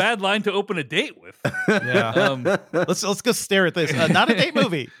that. Also, a bad line to open a date with. Yeah. Let's go stare at this. Not a date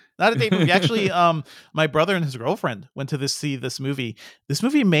movie. Not a date movie. Actually, my brother and his girlfriend went to see this movie. This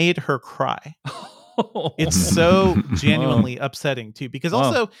movie made her cry. It's so genuinely upsetting too, because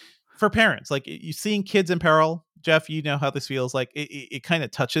also for parents, like you seeing kids in peril, Jeff, you know how this feels. Like it kind of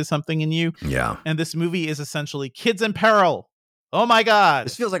touches something in you. Yeah. And this movie is essentially kids in peril. Oh my God.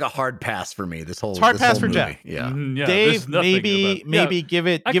 This feels like a hard pass for me. This whole pass for movie. Jeff. Yeah. Yeah, Dave, maybe give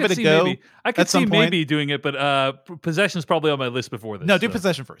it a go. Maybe. I could at some see point. maybe doing it, but Possession's probably on my list before this. No, do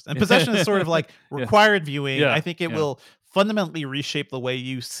Possession first. And Possession is sort of like required viewing. Yeah. I think it will fundamentally reshape the way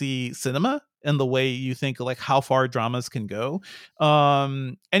you see cinema and the way you think like how far dramas can go.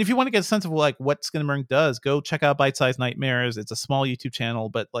 And if you want to get a sense of like what Skinamarink does, go check out Bite Size Nightmares. It's a small YouTube channel,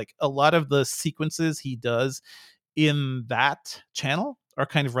 but like a lot of the sequences he does in that channel are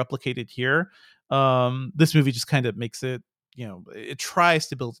kind of replicated here. This movie just kind of makes it, it tries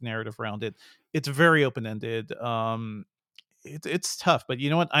to build a narrative around it. It's very open-ended. It's tough, but you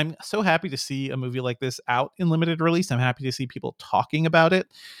know what? I'm so happy to see a movie like this out in limited release. I'm happy to see people talking about it.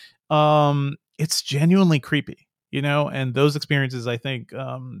 It's genuinely creepy, and those experiences, I think,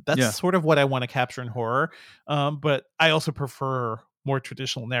 that's sort of what I want to capture in horror. But I also prefer more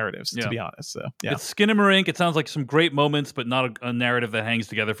traditional narratives, to be honest. So yeah, it's Skinamarink. It sounds like some great moments, but not a narrative that hangs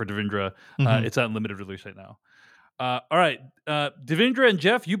together for Devindra. It's out in limited release right now. All right, Devindra and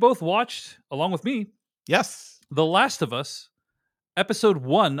Jeff, you both watched along with me. Yes, The Last of Us, episode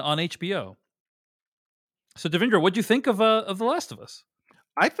 1 on HBO. So Devindra, what'd you think of The Last of Us?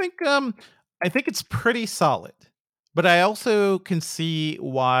 I think it's pretty solid, but I also can see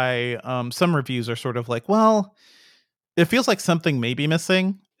why some reviews are sort of like, well, it feels like something may be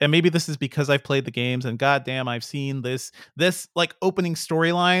missing, and maybe this is because I've played the games, and goddamn, I've seen this like opening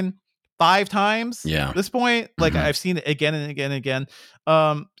storyline 5 times. Yeah. At this point, like I've seen it again and again and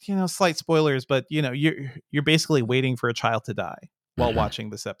again. Slight spoilers, but you're basically waiting for a child to die while watching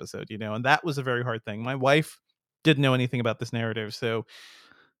this episode, and that was a very hard thing. My wife didn't know anything about this narrative, so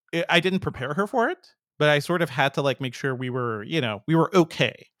I didn't prepare her for it, but I sort of had to like make sure we were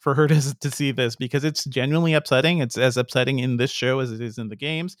okay for her to see this, because it's genuinely upsetting. It's as upsetting in this show as it is in the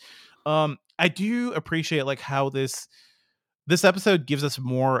games. I do appreciate like how this episode gives us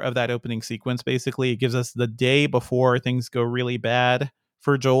more of that opening sequence. Basically, it gives us the day before things go really bad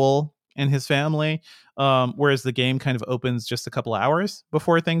for Joel and his family, whereas the game kind of opens just a couple hours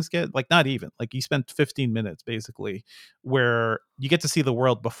before things get like, not even like, you spent 15 minutes basically where you get to see the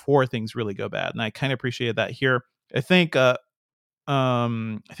world before things really go bad, and I kind of appreciated that here. I think the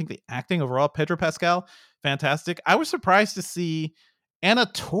acting overall, Pedro Pascal, fantastic. I was surprised to see Anna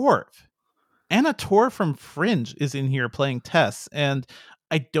Torv from Fringe is in here playing Tess, and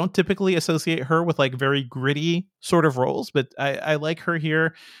I don't typically associate her with like very gritty sort of roles, but I like her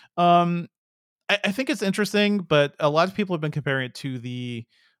here. I think it's interesting, but a lot of people have been comparing it to the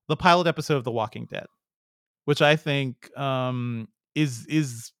pilot episode of The Walking Dead, which I think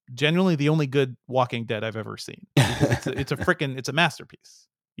is genuinely the only good Walking Dead I've ever seen. It's a masterpiece.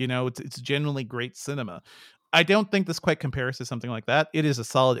 It's genuinely great cinema. I don't think this quite compares to something like that. It is a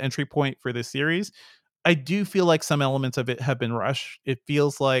solid entry point for this series. I do feel like some elements of it have been rushed. It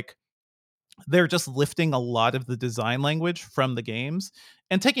feels like they're just lifting a lot of the design language from the games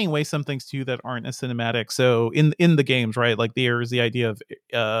and taking away some things too that aren't as cinematic. So in the games, right, like there's the idea of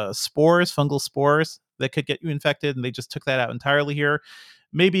fungal spores that could get you infected, and they just took that out entirely here.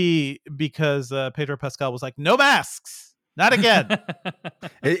 Maybe because Pedro Pascal was like, no masks. Not again.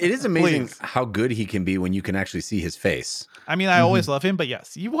 It is amazing Please. how good he can be when you can actually see his face. I mean, I always love him, but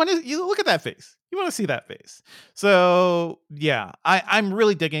yes, you look at that face. You want to see that face. So yeah, I'm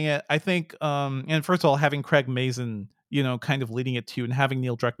really digging it. I think, and first of all, having Craig Mazin, kind of leading it too, and having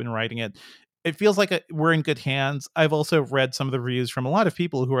Neil Druckmann writing it, it feels like we're in good hands. I've also read some of the reviews from a lot of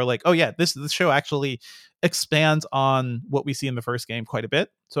people who are like, oh yeah, this show actually expands on what we see in the first game quite a bit.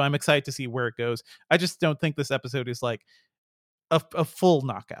 So I'm excited to see where it goes. I just don't think this episode is like a full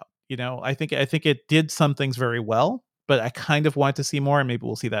knockout. I think it did some things very well, but I kind of want to see more, and maybe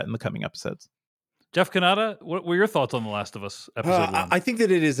we'll see that in the coming episodes. Jeff Kanata, what were your thoughts on The Last of Us episode 1? I think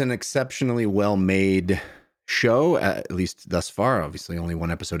that it is an exceptionally well-made show, at least thus far. Obviously, only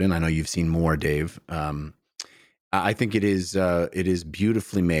one episode in. I know you've seen more, Dave. I think it is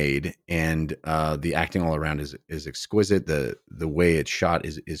beautifully made, and the acting all around is exquisite. The way it's shot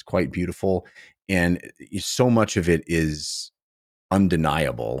is quite beautiful, and so much of it is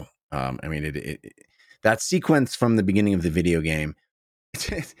undeniable. I mean, that sequence from the beginning of the video game,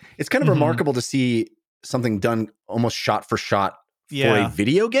 it's kind of remarkable to see something done almost shot for shot for a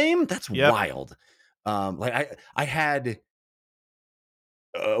video game. That's wild. Like I had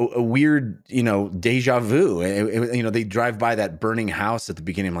a weird, deja vu. They drive by that burning house at the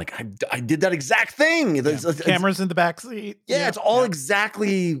beginning. I'm like, I did that exact thing. Cameras in the back seat. Yeah, it's all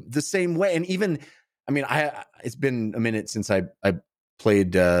exactly the same way. And even, I mean, it's been a minute since I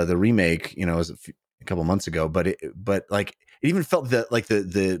played the remake. It was a couple months ago, but like it even felt that like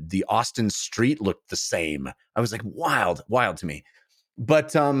the Austin street looked the same. I was like, wild to me.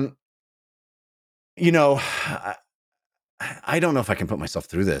 But I don't know if I can put myself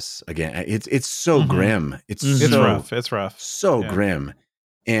through this again. It's so grim. It's rough. It's rough. So grim.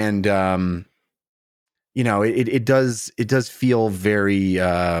 And it does feel very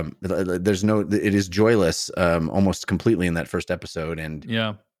it is joyless almost completely in that first episode,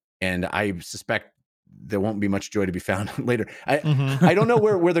 and I suspect there won't be much joy to be found later. I don't know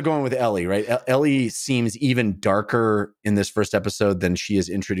where they're going with Ellie, right? Ellie seems even darker in this first episode than she is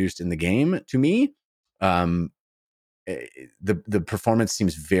introduced in the game to me. The performance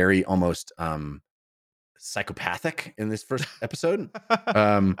seems very almost psychopathic in this first episode.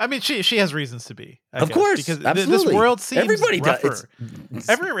 I mean, she has reasons to be, of course, because absolutely. This world seems everybody rougher. Does.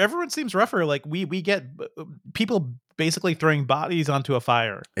 Everyone seems rougher. Like we get people basically throwing bodies onto a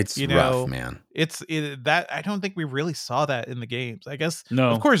fire. It's rough, man. That I don't think we really saw that in the games. I guess no.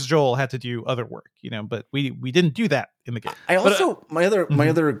 Of course, Joel had to do other work, but we didn't do that in the game. I also my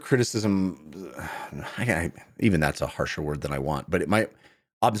other criticism, even that's a harsher word than I want, but my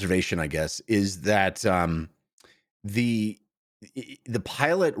observation, I guess, is that the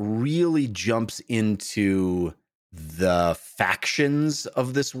pilot really jumps into the factions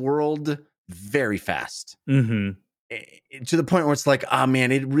of this world very fast. To the point where it's like, oh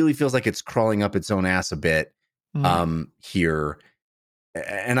man, it really feels like it's crawling up its own ass a bit here.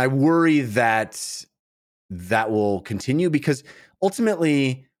 And I worry that will continue, because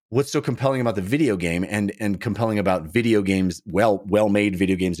ultimately what's so compelling about the video game and compelling about video games, well-made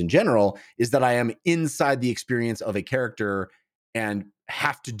video games in general, is that I am inside the experience of a character and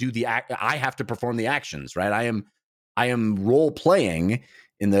have to do I have to perform the actions, right? I am role playing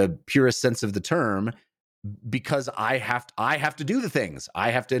in the purest sense of the term, because I have to do the things.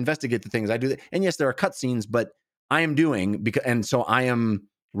 I have to investigate the things. I do that. And yes, there are cutscenes, but I am doing, and so I am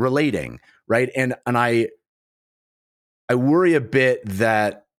relating, right? And I worry a bit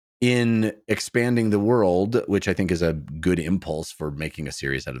that in expanding the world, which I think is a good impulse for making a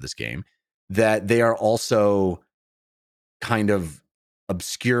series out of this game, that they are also kind of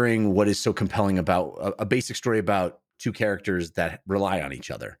obscuring what is so compelling about a basic story about two characters that rely on each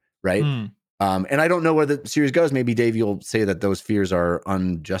other, right? And I don't know where the series goes. Maybe, Dave, you'll say that those fears are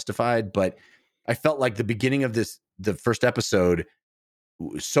unjustified, but I felt like the beginning of the first episode,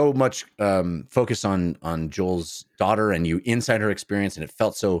 so much focus on Joel's daughter and you inside her experience, and it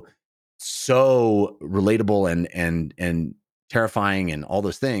felt so relatable and terrifying and all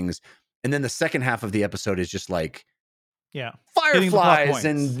those things. And then the second half of the episode is just like, fireflies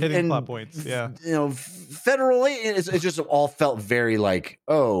hitting plot points. Federal. It just all felt very like,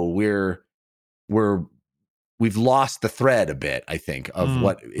 oh, we've lost the thread a bit, I think, of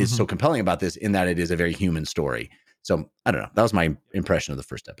what is so compelling about this, in that it is a very human story. So I don't know. That was my impression of the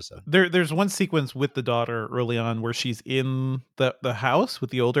first episode. There's one sequence with the daughter early on where she's in the house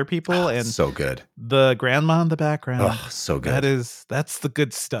with the older people, and so good. The grandma in the background. Oh, so good. That's the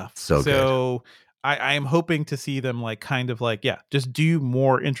good stuff. So good. I am hoping to see them just do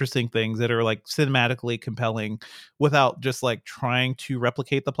more interesting things that are like cinematically compelling without just like trying to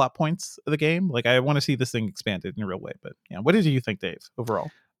replicate the plot points of the game. Like, I want to see this thing expanded in a real way. But yeah, what did you think, Dave, overall?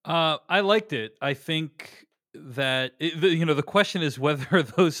 I liked it. I think that the question is whether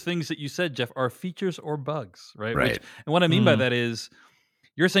those things that you said, Jeff, are features or bugs, right? Right. And what I mean by that is,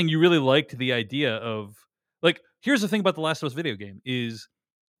 you're saying you really liked the idea of, like, here's the thing about the Last of Us video game is,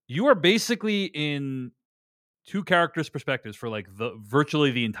 you are basically in two characters' perspectives for like virtually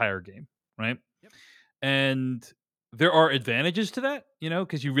the entire game, right? Yep. And there are advantages to that,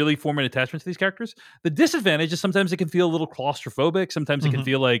 because you really form an attachment to these characters. The disadvantage is sometimes it can feel a little claustrophobic. Sometimes it can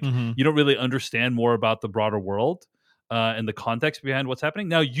feel like you don't really understand more about the broader world and the context behind what's happening.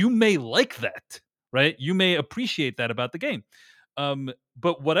 Now, you may like that, right? You may appreciate that about the game.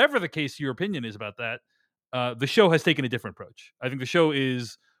 But whatever the case, your opinion is about that, the show has taken a different approach. I think the show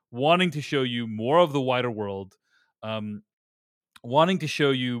is wanting to show you more of the wider world, wanting to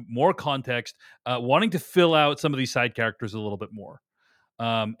show you more context, wanting to fill out some of these side characters a little bit more.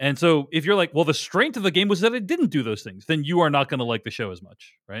 And so if you're like, well, the strength of the game was that it didn't do those things, then you are not going to like the show as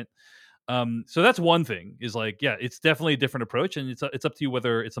much, right? So that's one thing is like, yeah, it's definitely a different approach, and it's up to you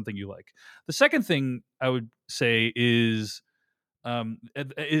whether it's something you like. The second thing I would say is an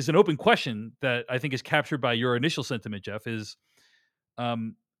open question that I think is captured by your initial sentiment, Jeff, is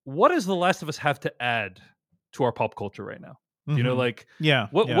what does The Last of Us have to add to our pop culture right now? You know, like,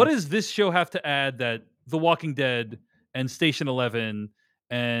 what does this show have to add that The Walking Dead and Station 11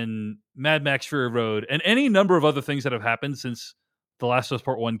 and Mad Max Fury Road and any number of other things that have happened since The Last of Us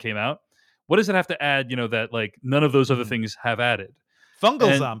Part 1 came out, what does it have to add, that like none of those other things have added?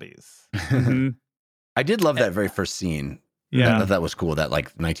 Fungal zombies. I did love that very first scene. Yeah, that was cool. That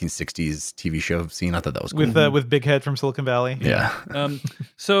like 1960s TV show scene. I thought that was cool. With Big Head from Silicon Valley. Yeah.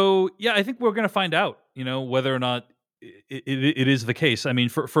 So yeah, I think we're gonna find out. Whether or not it is the case. I mean,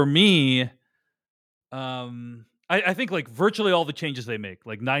 for me, I think like virtually all the changes they make,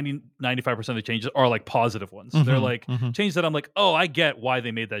 like 95% of the changes are like positive ones. They're like changes that I'm like, oh, I get why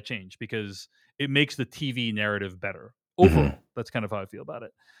they made that change because it makes the TV narrative better overall. That's kind of how I feel about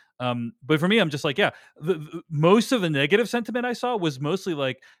it. But for me, I'm just like, yeah, most of the negative sentiment I saw was mostly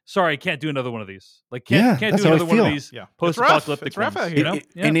like, sorry, I can't do another one of these. Like, can't do another one of these post-apocalyptic ones.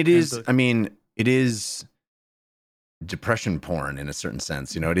 And it is, I mean, it is depression porn in a certain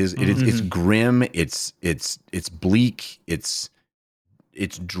sense. It's grim, it's bleak, it's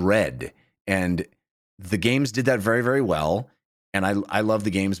dread. And the games did that very, very well. And I love the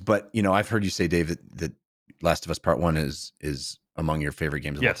games, but I've heard you say, Dave, that Last of Us Part 1 is among your favorite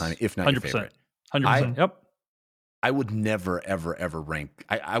games of all time, if not 100%. Your favorite. 100%. Yep. I would never, ever, ever rank.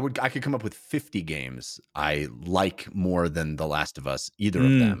 I could come up with 50 games I like more than The Last of Us, either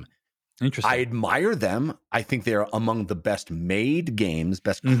of them. Interesting. I admire them. I think they're among the best made games,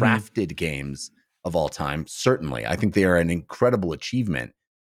 best crafted games of all time. Certainly. I think they are an incredible achievement.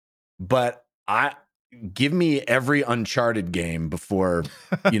 But give me every Uncharted game before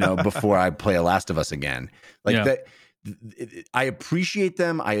I play a Last of Us again. That. I appreciate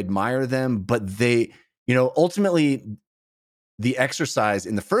them. I admire them, but they, ultimately the exercise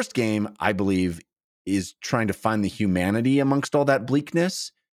in the first game, I believe, is trying to find the humanity amongst all that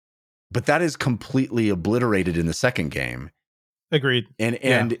bleakness, but that is completely obliterated in the second game. Agreed.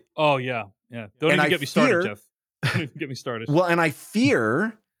 And oh yeah. Don't even get me started, Jeff. Don't even get me started. Well, and I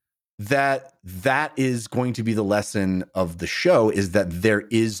fear that is going to be the lesson of the show, is that there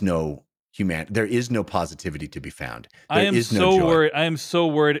is no there is no positivity to be found. I am so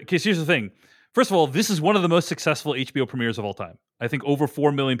worried. Because here's the thing. First of all, this is one of the most successful HBO premieres of all time. I think over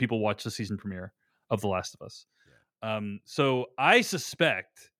 4 million people watched the season premiere of The Last of Us. So I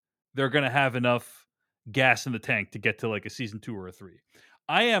suspect they're going to have enough gas in the tank to get to like a season 2 or a 3.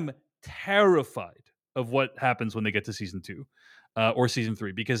 I am terrified of what happens when they get to season 2 or season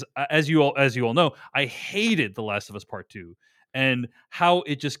 3, because as you all know, I hated The Last of Us Part 2. And how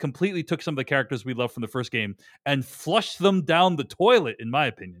it just completely took some of the characters we loved from the first game and flushed them down the toilet, in my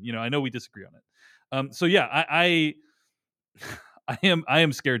opinion. I know we disagree on it. So yeah, I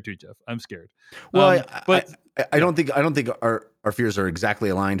am scared too, Jeff. I'm scared. Well, I don't think our fears are exactly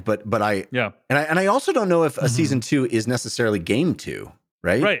aligned, but I also don't know if a season 2 is necessarily game 2,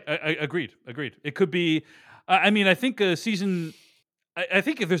 right? Right. I agreed. It could be. I mean, I think a season. I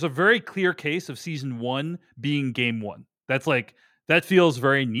think if there's a very clear case of season 1 being game 1. That feels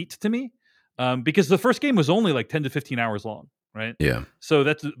very neat to me, because the first game was only like 10 to 15 hours long, right? Yeah. So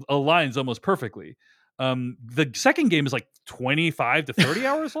that aligns almost perfectly. The second game is like 25 to 30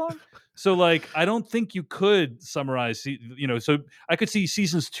 hours long. So like, I don't think you could summarize, so I could see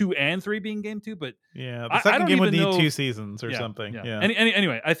seasons 2 and 3 being game 2, but yeah, the second game would need 2 seasons or something. Yeah.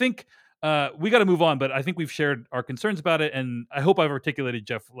 Anyway, I think we got to move on, but I think we've shared our concerns about it. And I hope I've articulated,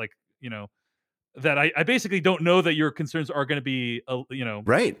 Jeff, that I basically don't know that your concerns are going to be,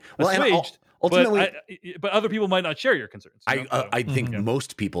 right. Well, assuaged, ultimately, but other people might not share your concerns. I think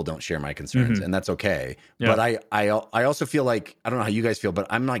most people don't share my concerns, and that's okay. Yeah. But I also feel like, I don't know how you guys feel, but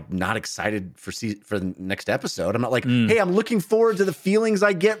I'm like not excited for the next episode. I'm not like, hey, I'm looking forward to the feelings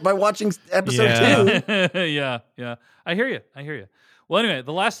I get by watching episode 2. Yeah. I hear you. Well, anyway,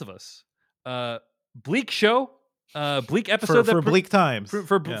 The Last of Us, bleak show, bleak episode for bleak times,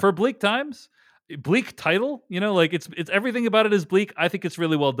 for bleak times. Bleak title, it's everything about it is bleak. I think it's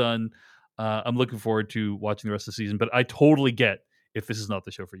really well done. I'm looking forward to watching the rest of the season, but I totally get if this is not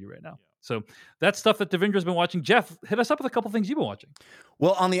the show for you right now. So that's stuff that Devindra's been watching. Jeff, hit us up with a couple things you've been watching.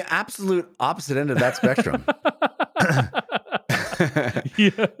 Well, on the absolute opposite end of that spectrum,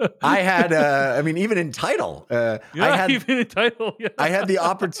 Yeah. I had, I mean, even in title, Yeah, I had, even a title. Yeah. I had the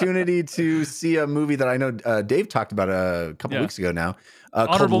opportunity to see a movie that I know Dave talked about a couple Yeah. weeks ago now.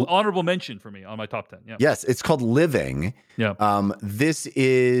 Honorable mention for me on my top 10. Yeah. Yes, it's called Living. Yeah. This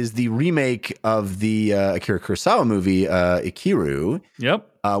is the remake of the Akira Kurosawa movie Ikiru, Yep.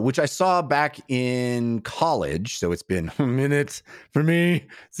 which I saw back in college. So it's been a minute for me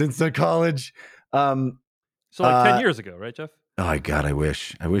since the college. So like 10 years ago, right, Jeff? Oh my God, I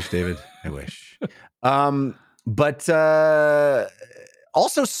wish, David, I wish. But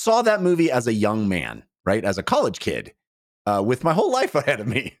also saw that movie as a young man, right? As a college kid, with my whole life ahead of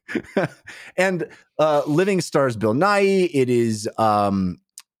me. And Living stars Bill Nighy. It is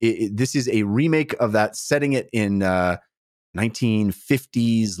this is a remake of that, setting it in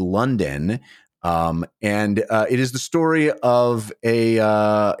 1950s London. And it is the story of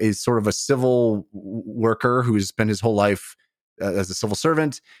a sort of a civil worker who's spent his whole life as a civil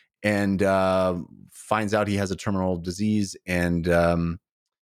servant, and finds out he has a terminal disease, and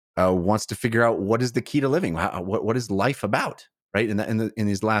wants to figure out what is the key to living. What is life about, right? In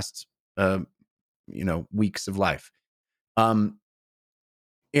these last weeks of life.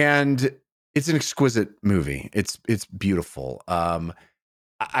 And it's an exquisite movie. It's beautiful.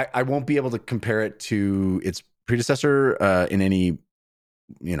 I won't be able to compare it to its predecessor in any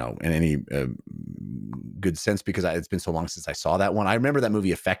good sense, because it's been so long since I saw that one. I remember that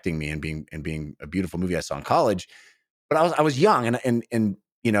movie affecting me and being a beautiful movie I saw in college, but I was young, and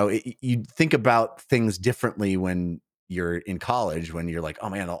you think about things differently when you're in college, when you're like, oh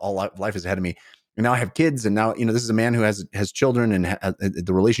man, all life is ahead of me. And now I have kids, and now this is a man who has children, and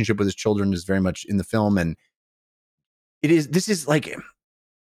the relationship with his children is very much in the film, and this is like,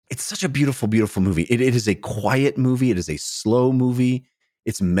 it's such a beautiful, beautiful movie. It is a quiet movie. It is a slow movie.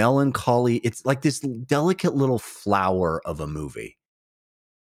 It's melancholy. It's like this delicate little flower of a movie.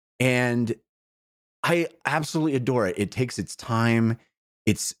 And I absolutely adore it. It takes its time.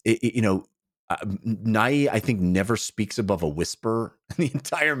 Nighy, I think, never speaks above a whisper in the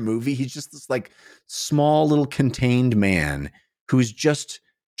entire movie. He's just this like small little contained man who's just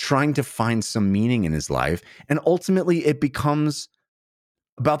trying to find some meaning in his life. And ultimately it becomes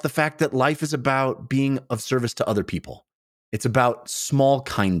about the fact that life is about being of service to other people. It's about small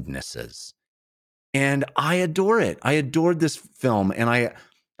kindnesses. And I adore it. I adored this film, and I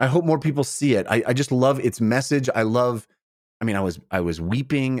hope more people see it. I just love its message. I was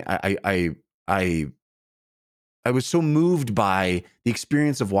weeping. I was so moved by the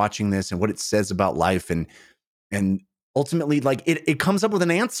experience of watching this and what it says about life, and ultimately, like, it comes up with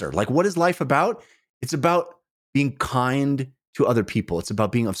an answer. Like, what is life about? It's about being kind to other people. It's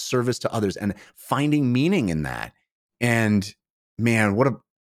about being of service to others and finding meaning in that. And man, what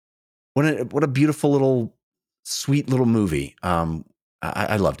a beautiful little, sweet little movie.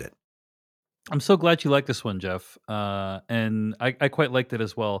 I loved it. I'm so glad you like this one, Jeff. And I quite liked it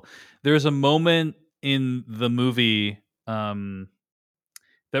as well. There's a moment in the movie that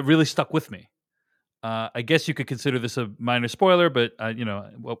really stuck with me. I guess you could consider this a minor spoiler, but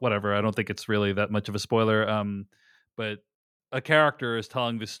whatever. I don't think it's really that much of a spoiler. But a character is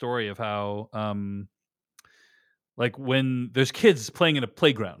telling this story of how, like, when there's kids playing in a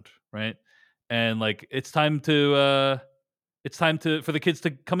playground, right? And like, it's time for the kids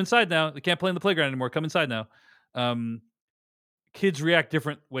to come inside now. They can't play in the playground anymore. Come inside now. Kids react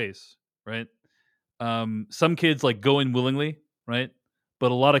different ways, right? Some kids like go in willingly, right?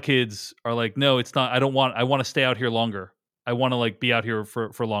 But a lot of kids are like, no, it's not. I want to stay out here longer. I want to like be out here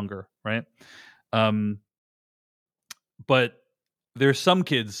for longer, right? But there's some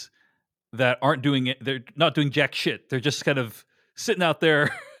kids that aren't doing it. They're not doing jack shit. They're just kind of sitting out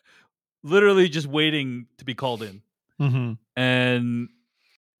there, literally just waiting to be called in. Mm-hmm. And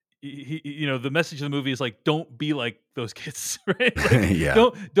the message of the movie is like, don't be like those kids, right? Like, Yeah.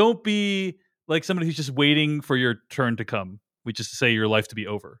 Don't be like somebody who's just waiting for your turn to come, which is to say your life to be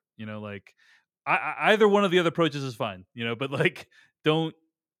over. Like either one of the other approaches is fine, but like don't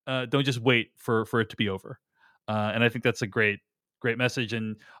just wait for it to be over. And I think that's a great message,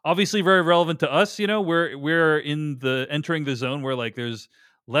 and obviously very relevant to us. We're entering the zone where like there's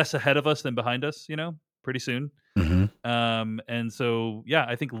less ahead of us than behind us, pretty soon. Mm-hmm. And so, yeah,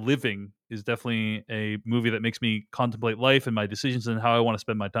 I think Living is definitely a movie that makes me contemplate life and my decisions and how I want to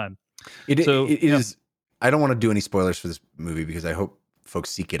spend my time. It is. I don't want to do any spoilers for this movie because I hope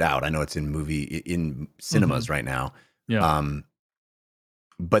folks seek it out. I know it's in cinemas right now. Yeah.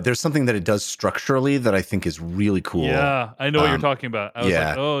 but there's something that it does structurally that I think is really cool. Yeah, I know what you're talking about. I was yeah.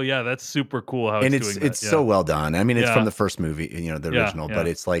 like, oh yeah, that's super cool how and it's doing that. it's so well done. I mean, it's Yeah. from the first movie, the original, but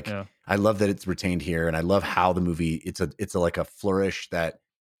it's like I love that it's retained here, and I love how the movie it's like a flourish that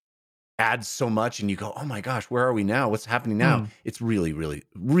adds so much, and you go, oh my gosh, where are we now? What's happening now? It's really, really,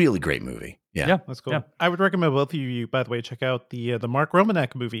 really great movie. Yeah, that's cool. Yeah. I would recommend both of you, by the way, check out the Mark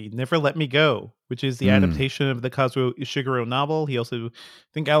Romanek movie, Never Let Me Go, which is the adaptation of the Kazuo Ishiguro novel. He also, I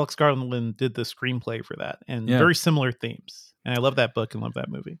think Alex Garland did the screenplay for that, and very similar themes. And I love that book and love that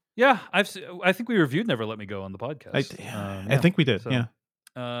movie. Yeah, I think we reviewed Never Let Me Go on the podcast. I think we did. So, yeah.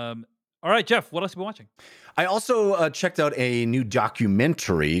 All right, Jeff, what else have you been watching? I also checked out a new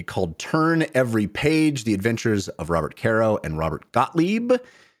documentary called Turn Every Page, The Adventures of Robert Caro and Robert Gottlieb.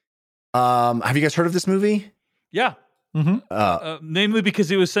 Have you guys heard of this movie? Yeah. Mm-hmm. Namely because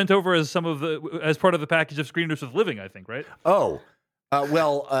it was sent over as as part of the package of Screeners with Living, I think, right? Oh,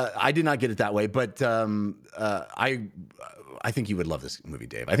 well, I did not get it that way, but I think you would love this movie,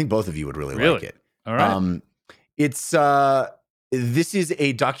 Dave. I think both of you would really like it. All right. This is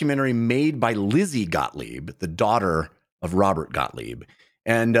a documentary made by Lizzie Gottlieb, the daughter of Robert Gottlieb.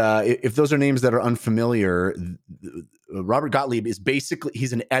 And if those are names that are unfamiliar, Robert Gottlieb is basically,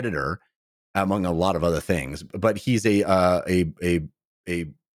 he's an editor among a lot of other things, but he's a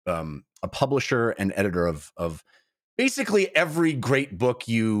publisher and editor of basically every great book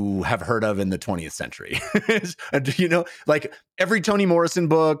you have heard of in the 20th century. Like every Toni Morrison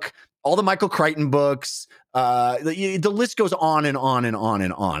book, all the Michael Crichton books, the list goes on and on and on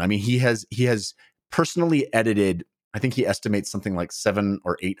and on. I mean, he has personally edited, I think he estimates something like 700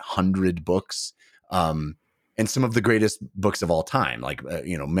 or 800 books, and some of the greatest books of all time, like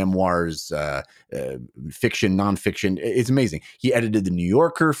memoirs, fiction, nonfiction. It's amazing. He edited the New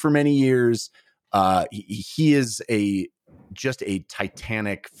Yorker for many years. He is just a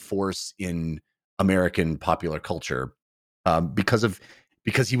titanic force in American popular culture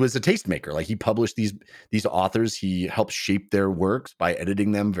because he was a tastemaker. Like he published these authors, he helped shape their works by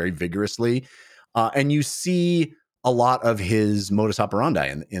editing them very vigorously, and you see a lot of his modus operandi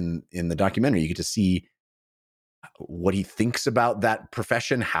in the documentary. You get to see what he thinks about that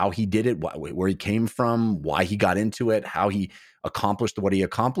profession, how he did it, where he came from, why he got into it, how he accomplished what he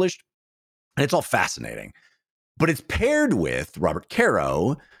accomplished. And it's all fascinating. But it's paired with Robert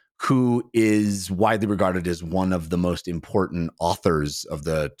Caro, who is widely regarded as one of the most important authors of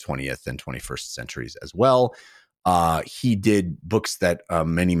the 20th and 21st centuries as well. He did books that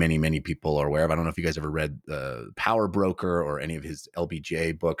many, many, many people are aware of. I don't know if you guys ever read Power Broker or any of his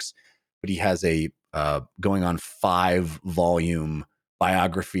LBJ books, but he has a going on 5-volume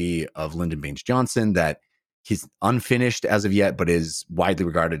biography of Lyndon Baines Johnson that he's unfinished as of yet, but is widely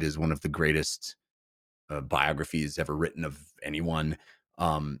regarded as one of the greatest biographies ever written of anyone.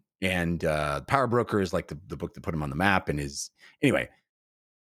 And Power Broker is like the book that put him on the map. And anyway,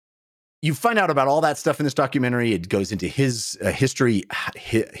 you find out about all that stuff in this documentary. It goes into his history,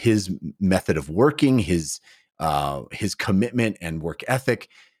 his method of working, his commitment and work ethic,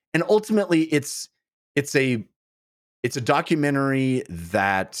 and ultimately, it's a documentary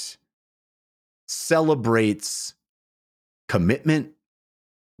that celebrates commitment,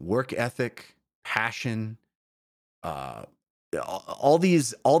 work ethic, passion, all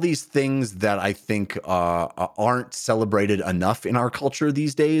these things that I think aren't celebrated enough in our culture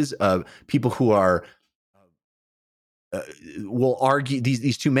these days. People who are will argue,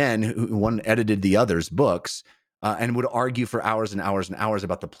 these two men, who one edited the other's books, and would argue for hours and hours and hours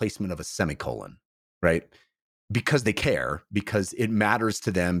about the placement of a semicolon, right? Because they care, because it matters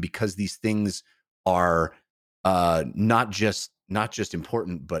to them, because these things are not just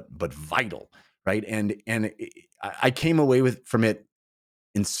important, but vital, right? And I came away from it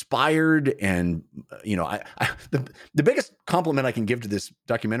inspired, and the biggest compliment I can give to this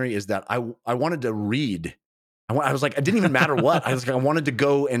documentary is that I wanted to read. I was like, it didn't even matter what. I was like, I wanted to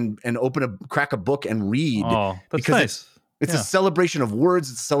go and crack a book and read. Oh, that's because nice. It's a celebration of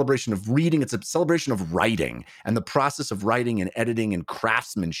words. It's a celebration of reading. It's a celebration of writing and the process of writing and editing and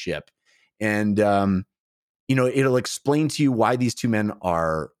craftsmanship. And, it'll explain to you why these two men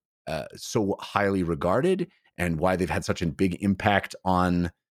are so highly regarded and why they've had such a big impact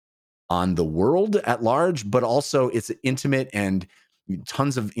on the world at large, but also it's intimate and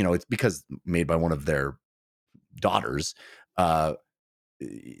tons of, it's because made by one of their daughters.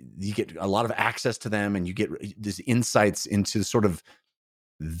 You get a lot of access to them, and you get these insights into sort of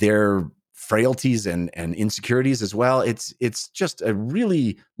their frailties and insecurities as well. It's just a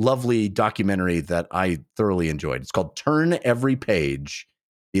really lovely documentary that I thoroughly enjoyed. It's called Turn Every Page: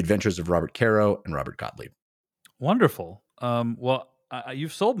 The Adventures of Robert Caro and Robert Gottlieb. Wonderful. Well,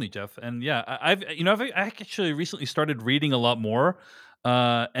 You've sold me, Jeff. And yeah, I've actually recently started reading a lot more.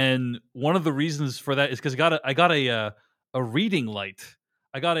 And one of the reasons for that is because I got a reading light.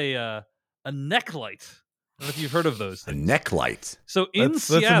 I got a neck light. I don't know if you've heard of those things. A neck light. So in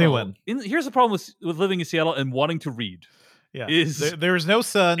Seattle, that's a new one. Here's the problem with living in Seattle and wanting to read. Yeah, Is there is no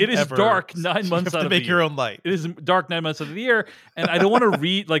sun. It is ever. dark 9 months you have out to of make the your year. own light. It is dark 9 months of the year, and I don't want to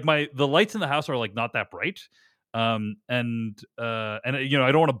read like the lights in the house are like not that bright. And I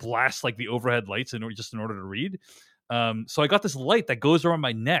don't want to blast like the overhead lights in order to read. So I got this light that goes around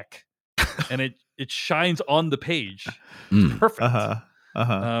my neck, and it shines on the page. It's perfect.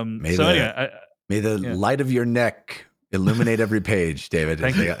 May the light of your neck illuminate every page, David,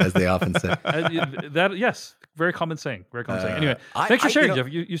 as they often say. Yes, very common saying. Very common saying. Anyway, thanks for sharing, Jeff.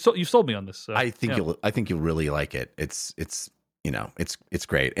 You sold me on this. I think you'll really like it. It's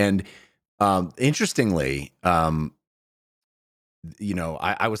great. And interestingly, I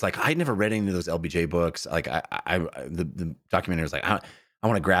was like, I never read any of those LBJ books. Like the documentary was like, I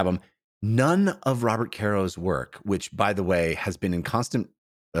want to grab them. None of Robert Caro's work, which by the way has been in constant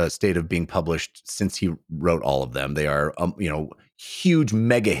state of being published since he wrote all of them. They are huge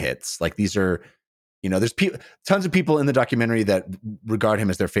mega hits. Like these are, there's tons of people in the documentary that regard him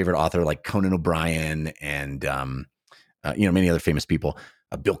as their favorite author, like Conan O'Brien and many other famous people.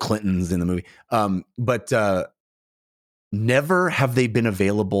 Bill Clinton's in the movie, but never have they been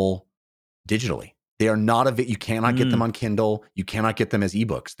available digitally. They are not you cannot get them on Kindle. You cannot get them as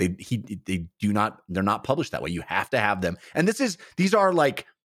ebooks. They're not published that way. You have to have them. And these are like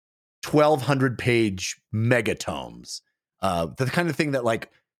 1,200 page megatomes. The kind of thing that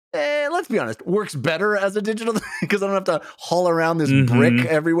let's be honest, works better as a digital because I don't have to haul around this brick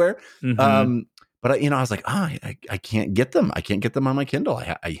everywhere. But I was like, I can't get them. I can't get them on my Kindle.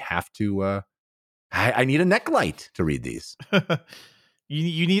 I have to. I need a neck light to read these.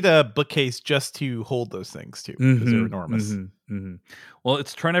 You need a bookcase just to hold those things too, because they're enormous. Well,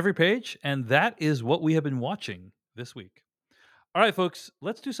 it's Turn Every Page, and that is what we have been watching this week. All right, folks,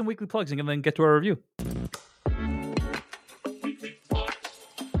 let's do some weekly plugs and then get to our review.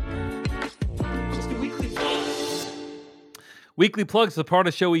 Weekly plugs, the part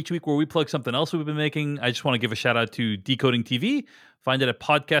of the show each week where we plug something else we've been making. I just want to give a shout out to Decoding TV. Find it at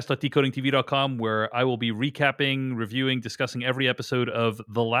podcast.decodingtv.com, where I will be recapping, reviewing, discussing every episode of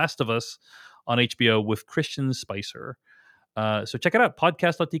The Last of Us on HBO with Christian Spicer. So check it out,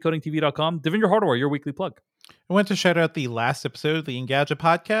 podcast.decodingtv.com. Devindra Hardawar, your weekly plug. I want to shout out the last episode of the Engadget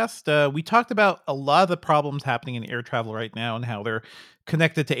podcast. We talked about a lot of the problems happening in air travel right now and how they're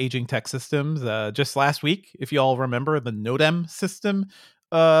connected to aging tech systems. Just last week, if you all remember, the NODEM system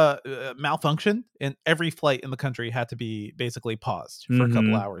malfunctioned, and every flight in the country had to be basically paused for a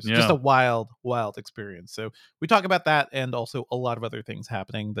couple hours. Yeah. Just a wild experience. So we talk about that and also a lot of other things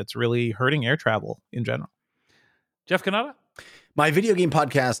happening that's really hurting air travel in general. Jeff Cannata? My video game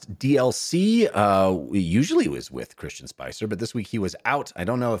podcast, DLC, usually was with Christian Spicer, but this week he was out. I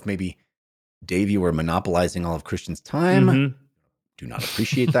don't know if maybe, Dave, you were monopolizing all of Christian's time. Do not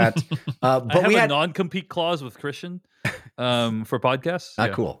appreciate that. But I have a non-compete clause with Christian for podcasts.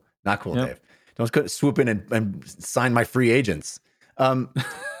 Not cool. Not cool, Dave. Don't swoop in and sign my free agents.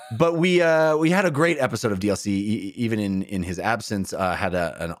 But we had a great episode of DLC, even in his absence. Had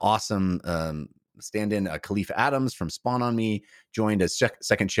an awesome stand-in. Khalif Adams from Spawn on Me joined as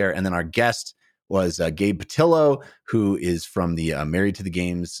second chair, and then our guest was Gabe Patillo, who is from the Married to the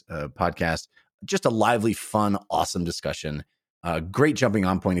Games podcast. Just a lively, fun, awesome discussion. Great jumping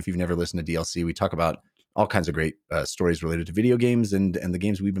on point if you've never listened to DLC. We talk about all kinds of great stories related to video games and the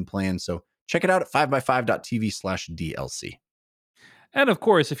games we've been playing. So check it out at 5by5.tv/DLC. And of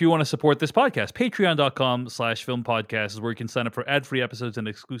course, if you want to support this podcast, patreon.com/filmpodcast is where you can sign up for ad-free episodes and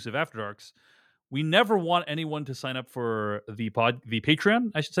exclusive After Darks. We never want anyone to sign up for the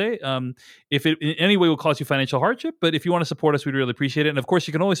Patreon, I should say, if it in any way will cause you financial hardship. But if you want to support us, we'd really appreciate it. And of course,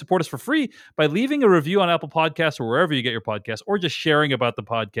 you can always support us for free by leaving a review on Apple Podcasts or wherever you get your podcasts, or just sharing about the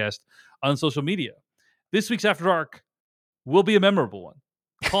podcast on social media. This week's After Dark will be a memorable one.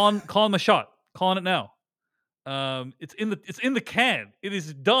 Call him a shot. Calling it now. It's in the can. It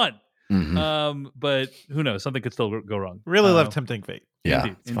is done. But who knows? Something could still go wrong. Really love Tempting Fate. Yeah,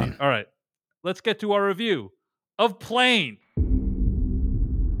 indeed. Fun. All right. Let's get to our review of Plane.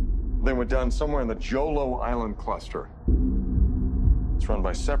 They went down somewhere in the Jolo Island cluster. It's run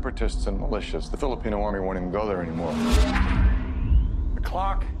by separatists and militias. The Filipino army won't even go there anymore. The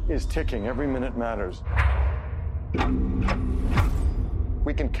clock is ticking. Every minute matters.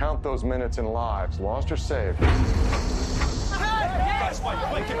 We can count those minutes in lives, lost or saved. Guys,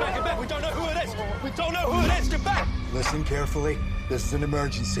 wait, get back. We don't know who it is. Get back. Listen carefully. This is an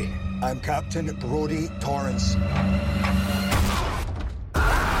emergency. I'm Captain Brody Torrance.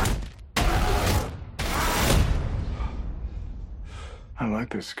 I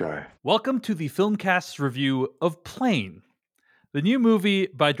like this guy. Welcome to the Filmcast's review of Plane, the new movie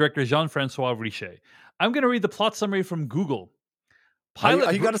by director Jean-Francois Richet. I'm going to read the plot summary from Google.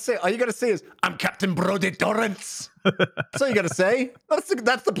 All you gotta say is, "I'm Captain Brody Torrance." That's all you gotta say.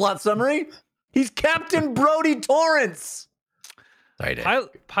 That's the plot summary. He's Captain Brody Torrance. Sorry, Dave.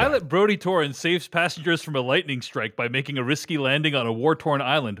 Pilot Brody Torrance saves passengers from a lightning strike by making a risky landing on a war-torn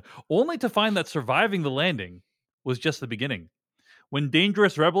island, only to find that surviving the landing was just the beginning. When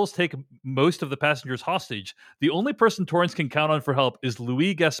dangerous rebels take most of the passengers hostage, the only person Torrance can count on for help is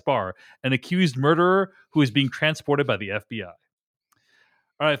Louis Gaspar, an accused murderer who is being transported by the FBI.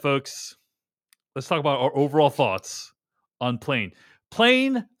 All right, folks, let's talk about our overall thoughts on Plane.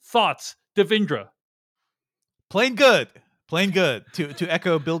 Plane thoughts, Devindra. Plane good. Plain good. To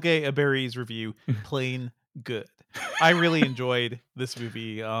echo Bill Gay Aberry's review, plain good. I really enjoyed this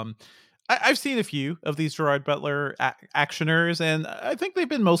movie. I've seen a few of these Gerard Butler actioners, and I think they've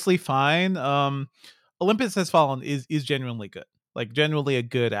been mostly fine. Olympus Has Fallen is genuinely good, like genuinely a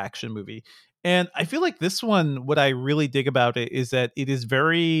good action movie. And I feel like this one, what I really dig about it is that it is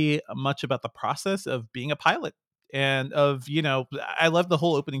very much about the process of being a pilot. And of, I love the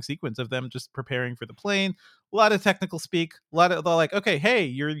whole opening sequence of them just preparing for the plane. A lot of technical speak, a lot of like, okay, hey,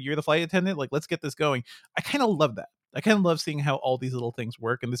 you're the flight attendant, like let's get this going. I kind of love that. I kind of love seeing how all these little things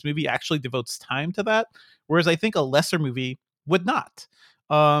work, and this movie actually devotes time to that, whereas I think a lesser movie would not.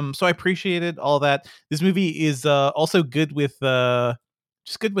 So I appreciated all that. This movie is also good with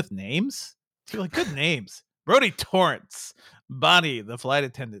just good with names. I feel like good names. Brody Torrance, Bonnie, the flight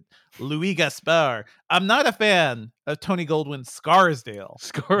attendant, Louis Gaspar. I'm not a fan of Tony Goldwyn's Scarsdale.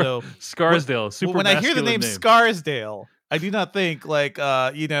 Scarsdale, super. When I hear the name Scarsdale, I do not think like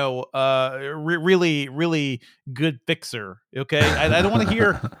really, really good fixer. Okay, I don't want to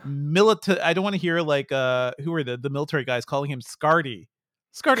hear I don't want to hear like who are the military guys calling him Scardy.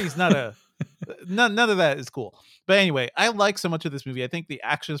 Scardy's not a none of that is cool. But anyway, I like so much of this movie. I think the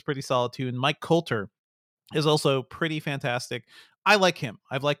action is pretty solid too, and Mike Colter is also pretty fantastic. I like him.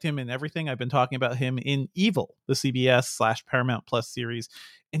 I've liked him in everything. I've been talking about him in Evil, the CBS/Paramount Plus series,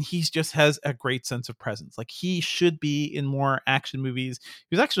 and he just has a great sense of presence. Like he should be in more action movies.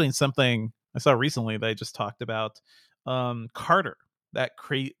 He was actually in something I saw recently that I just talked about, Carter, that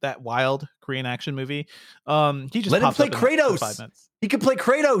wild Korean action movie. He just let him play Kratos. 5 minutes. He could play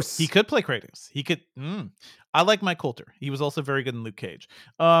Kratos. He could play Kratos. He could. I like Mike Colter. He was also very good in Luke Cage.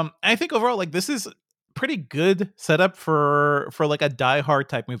 I think overall, like this is pretty good setup for like a Die Hard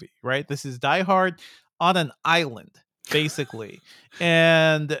type movie, right? This is Die Hard on an island, basically,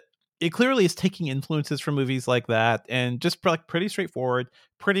 and it clearly is taking influences from movies like that, and just like pretty straightforward,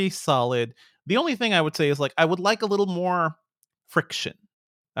 pretty solid. The only thing I would say is like I would like a little more friction.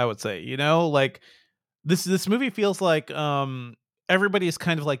 I would say, like this movie feels like everybody is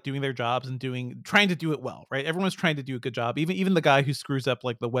kind of like doing their jobs and trying to do it well, right? Everyone's trying to do a good job. Even the guy who screws up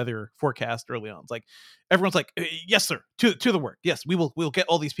like the weather forecast early on. It's like everyone's like, yes, sir, to the work. Yes, we'll get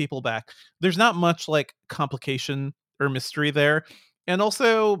all these people back. There's not much like complication or mystery there. And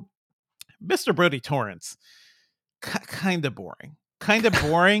also Mr. Brody Torrance, kind of boring. Kind of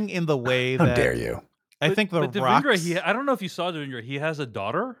boring in the way that... How dare you? I think the Devindra, Rock's... I don't know if you saw Devindra. He has a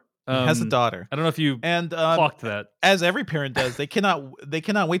daughter. He has a daughter. I don't know if you clocked that. As every parent does, they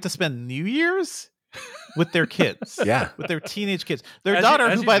cannot wait to spend New Year's with their kids. Yeah. With their teenage kids. Their daughter,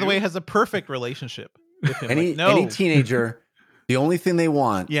 who, by the way, has a perfect relationship with him. Any teenager, the only thing they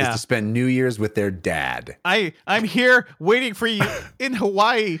want is to spend New Year's with their dad. I'm here waiting for you in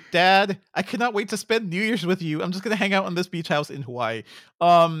Hawaii, Dad. I cannot wait to spend New Year's with you. I'm just going to hang out in this beach house in Hawaii.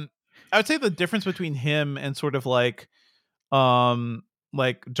 I would say the difference between him and sort of like John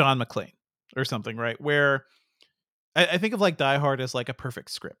McClane or something, right? Where I think of like Die Hard as like a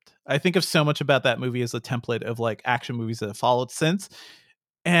perfect script. I think of so much about that movie as a template of like action movies that have followed since.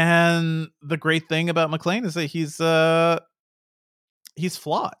 And the great thing about McClane is that he's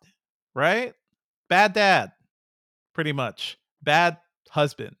flawed, right? Bad dad, pretty much. Bad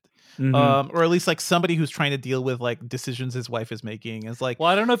husband. Mm-hmm. Or at least like somebody who's trying to deal with like decisions his wife is making. Is like, well,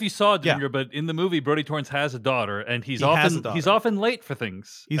 I don't know if you saw it, Junior, but in the movie, Brody Torrance has a daughter, and he's often late for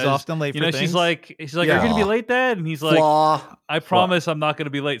things. He's often late for things. She's like, "You're going to be late, Dad," and he's like, "I promise, I'm not going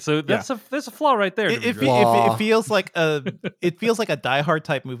to be late." So there's a flaw right there. It feels like a Die Hard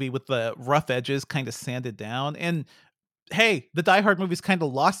type movie with the rough edges kind of sanded down. And hey, the Die Hard movies kind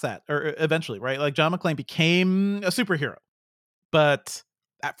of lost that, or eventually, right? Like John McClane became a superhero, but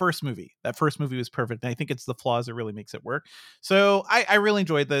that first movie was perfect. And I think it's the flaws that really makes it work. So I really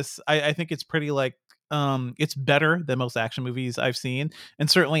enjoyed this. I think it's pretty like it's better than most action movies I've seen, and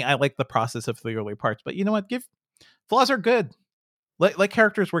certainly I like the process of the early parts. But you know what? Flaws are good. Let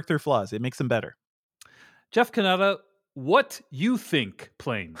characters work through flaws. It makes them better. Jeff Cannata, what you think,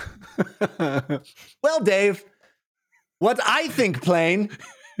 Plane? Well, Dave, what I think, Plane,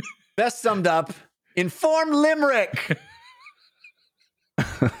 best summed up in form limerick.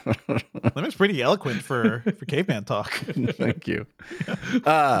 Limerick's pretty eloquent for caveman talk. Thank you.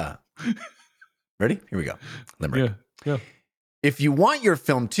 Ready? Here we go. Limerick. Yeah. If you want your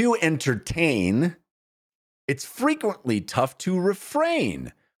film to entertain, it's frequently tough to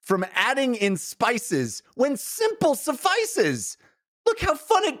refrain from adding in spices when simple suffices. Look how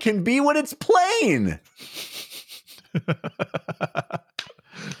fun it can be when it's plain.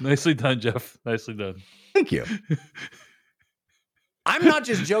 Nicely done, Jeff. Nicely done. Thank you. I'm not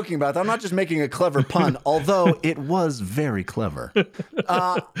just joking about that. I'm not just making a clever pun, although it was very clever.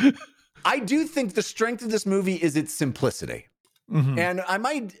 I do think the strength of this movie is its simplicity. Mm-hmm. And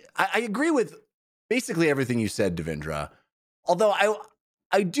I agree with basically everything you said, Devendra. Although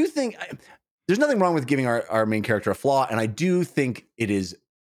I do think there's nothing wrong with giving our main character a flaw. And I do think it is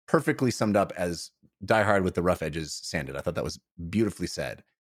perfectly summed up as Die Hard with the rough edges sanded. I thought that was beautifully said.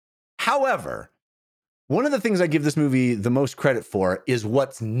 However, one of the things I give this movie the most credit for is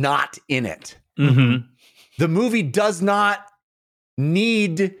what's not in it. Mm-hmm. The movie does not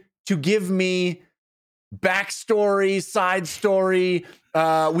need to give me backstory, side story.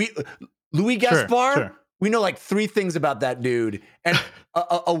 Louis Gaspar, sure. We know like 3 things about that dude. And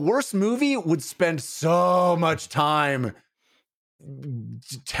a worse movie would spend so much time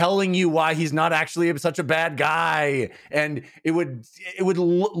telling you why he's not actually such a bad guy. And it would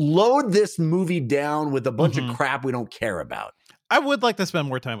load this movie down with a bunch of crap we don't care about. I would like to spend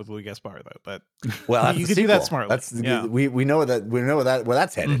more time with Louis Gaspar though, but well, you could do that smartly. We know where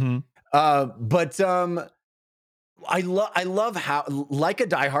that's headed. Mm-hmm. But I love how, like a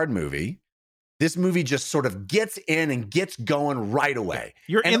Die Hard movie, this movie just sort of gets in and gets going right away.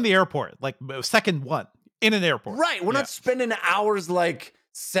 You're in the airport, like second one in an airport. Right. We're not spending hours like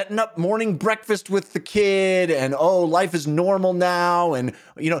setting up morning breakfast with the kid and, oh, life is normal now. And,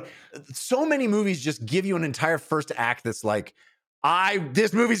 so many movies just give you an entire first act that's like,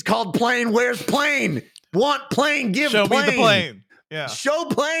 this movie's called Plane. Where's Plane? Want Plane? Give Show Plane. me the plane. Yeah. Show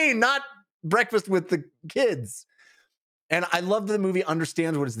Plane, not breakfast with the kids. And I love that the movie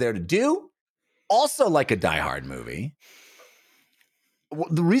understands what it's there to do. Also, like a Die Hard movie,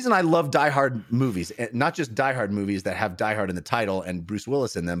 the reason I love Die Hard movies, not just Die Hard movies that have Die Hard in the title and Bruce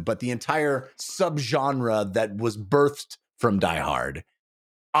Willis in them, but the entire subgenre that was birthed from Die Hard.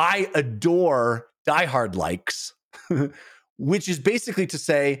 I adore Die Hard likes, which is basically to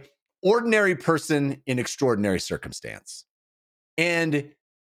say ordinary person in extraordinary circumstance. And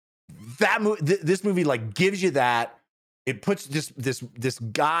this movie like gives you that. It puts this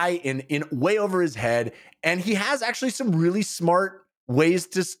guy in way over his head, and he has actually some really smart ways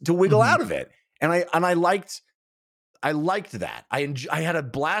to wiggle out of it. And I liked that. I had a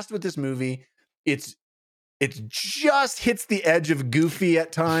blast with this movie. It just hits the edge of goofy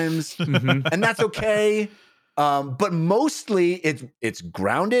at times, and that's okay. But mostly it's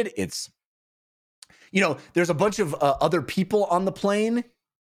grounded. It's there's a bunch of other people on the plane.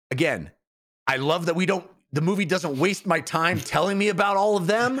 Again, I love that the movie doesn't waste my time telling me about all of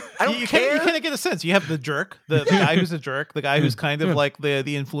them. I don't care. You kind of get a sense. You have the jerk, the guy who's a jerk, the guy who's kind of like the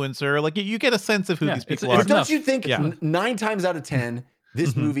influencer. Like you get a sense of who these people are. But don't you think 9 times out of 10,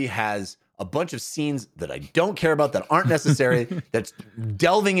 this movie has a bunch of scenes that I don't care about, that aren't necessary, that's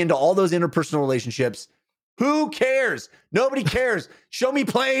delving into all those interpersonal relationships. Who cares? Nobody cares. Show me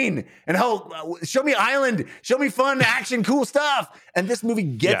plane and show me island, show me fun, action, cool stuff. And this movie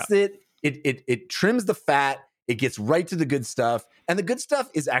gets it. It trims the fat. It gets right to the good stuff. And the good stuff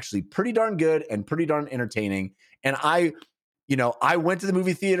is actually pretty darn good and pretty darn entertaining. And I went to the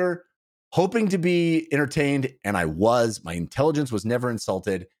movie theater hoping to be entertained, and I was. My intelligence was never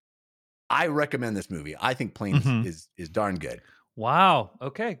insulted. I recommend this movie. I think Planes is darn good. Wow.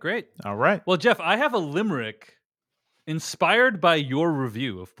 Okay, great. All right. Well, Jeff, I have a limerick inspired by your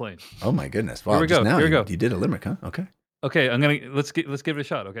review of Plane. Oh my goodness. Wow, Here we go. Here we go. You did a limerick, huh? Okay. Okay, let's give it a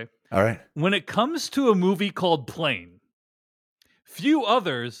shot, okay? All right. When it comes to a movie called Plane, few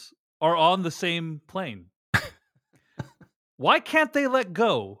others are on the same plane. Why can't they let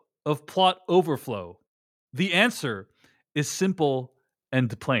go of plot overflow? The answer is simple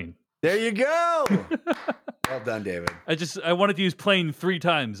and plain. There you go. Well done, David. I wanted to use plane 3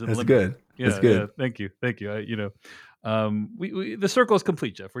 times. That's good. Yeah, That's good. Yeah, thank you. The circle is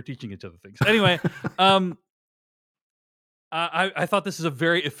complete, Jeff. We're teaching each other things. Anyway, I thought this is a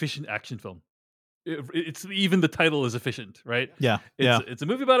very efficient action film. It's even the title is efficient, right? Yeah, It's a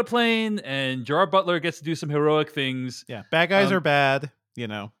movie about a plane, and Gerard Butler gets to do some heroic things. Yeah, bad guys are bad. You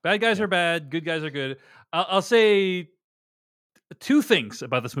know, bad guys are bad. Good guys are good. I'll say two things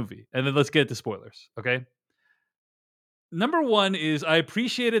about this movie, and then let's get to spoilers. Okay. Number one is I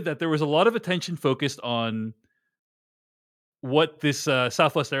appreciated that there was a lot of attention focused on what this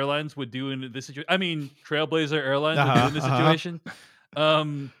Southwest Airlines would do in this situation. I mean, Trailblazer Airlines would do in this situation.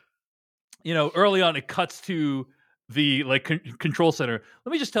 You know, early on, it cuts to the control center.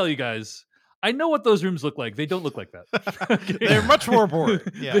 Let me just tell you guys, I know what those rooms look like. They don't look like that. Okay? They're much more boring.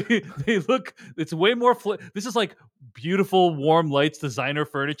 Yeah. They look. It's way more. This is like beautiful, warm lights, designer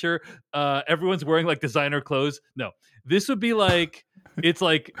furniture. Everyone's wearing like designer clothes. No, this would be like it's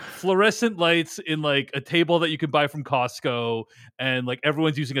like fluorescent lights in like a table that you can buy from Costco, and like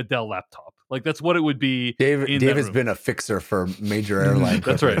everyone's using a Dell laptop. Like that's what it would be. Dave has been a fixer for major airline.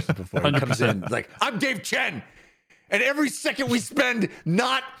 That's right. Before he comes in, like I'm Dave Chen. And every second we spend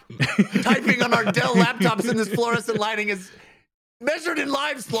not typing on our Dell laptops in this fluorescent lighting is measured in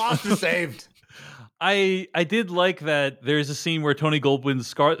lives lost or saved. I did like that there's a scene where Tony Goldwyn's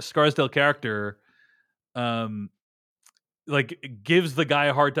Scarsdale character like gives the guy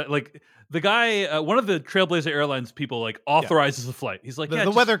a hard time. Like the guy, one of the Trailblazer Airlines people like authorizes the flight. He's like,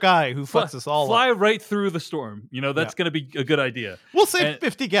 the weather guy who fucks us all fly up. Right through the storm. You know, that's going to be a good idea. We'll save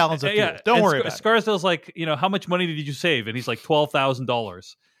 50 gallons of fuel. Don't worry about it. Scarsdale's like, you know, how much money did you save? And he's like,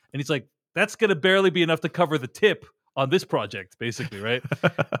 $12,000. And he's like, that's going to barely be enough to cover the tip on this project, basically, right?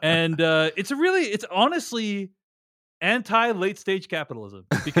 And it's honestly anti-late stage capitalism,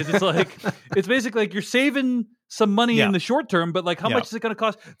 because it's like it's basically like you're saving some money in the short term, but like how much is it going to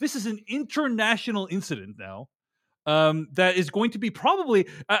cost? This is an international incident now that is going to be probably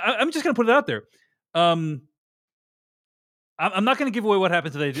I'm just going to put it out there. I'm not going to give away what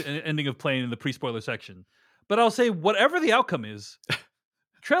happens at the ending of Plane in the pre-spoiler section, but I'll say whatever the outcome is,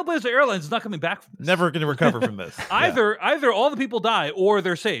 Trailblazer Airlines is not coming back from this. Never going to recover from this. Either all the people die or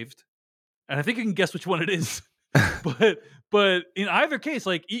they're saved, and I think you can guess which one it is. But in either case,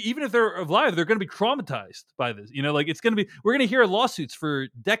 like even if they're alive, they're going to be traumatized by this. You know, like we're going to hear lawsuits for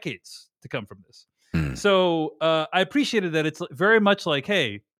decades to come from this. So I appreciated that it's very much like,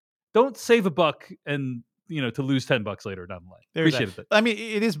 hey, don't save a buck and to lose $10 later down the line. Appreciated that. I mean,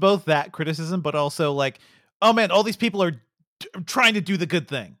 it is both that criticism, but also like, oh man, all these people are trying to do the good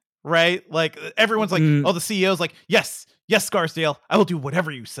thing, right? Like everyone's like, oh, the CEO's like, yes, Scarsdale, I will do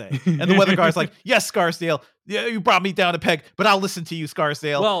whatever you say. And the weather guy's like, yes, Scarsdale, yeah, you brought me down a peg, but I'll listen to you,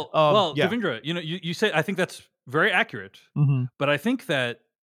 Scarsdale. Well, Devindra, you say, I think that's very accurate, but I think that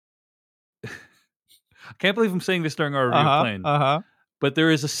I can't believe I'm saying this during our review of Plane, but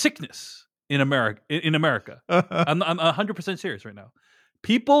there is a sickness in America. I'm 100% serious right now.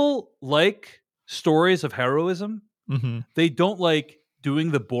 People like stories of heroism. They don't like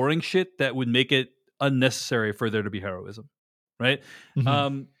doing the boring shit that would make it unnecessary for there to be heroism, right?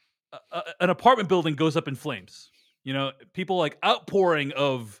 An apartment building goes up in flames. People like outpouring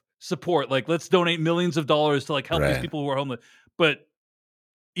of support, like let's donate millions of dollars to like help these people who are homeless, but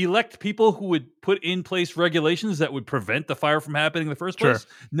elect people who would put in place regulations that would prevent the fire from happening in the first place.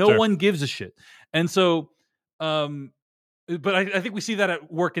 No one gives a shit. And so but I think we see that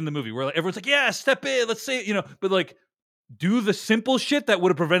at work in the movie where like, everyone's like, yeah, step in, let's say, but like do the simple shit that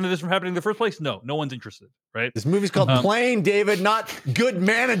would have prevented this from happening in the first place. No one's interested, right? This movie's called Plane, David, not Good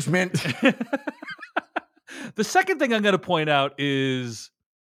Management. The second thing I'm going to point out is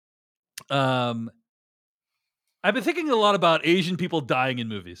I've been thinking a lot about Asian people dying in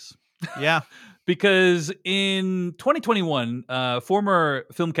movies. Yeah. Because in 2021, former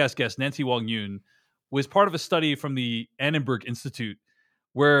Filmcast guest Nancy Wong Yoon was part of a study from the Annenberg Institute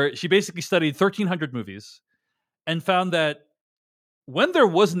where she basically studied 1,300 movies and found that when there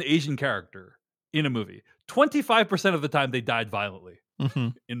was an Asian character in a movie, 25% of the time they died violently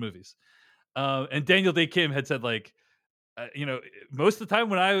in movies. And Daniel Day Kim had said, like, most of the time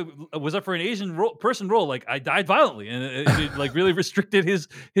when I was up for an Asian person role, like I died violently, and it like really restricted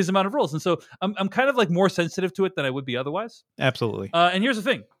his amount of roles. And so I'm kind of like more sensitive to it than I would be otherwise. Absolutely. And here's the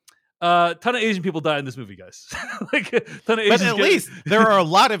thing. Ton of Asian people die in this movie, guys. Like ton of Asians. But at least there are a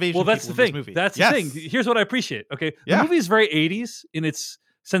lot of Asian people that's the thing. In this movie. That's the thing. Here's what I appreciate. Okay. The movie is very 80s in its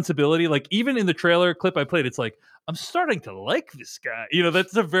sensibility. Like even in the trailer clip I played, it's like, I'm starting to like this guy.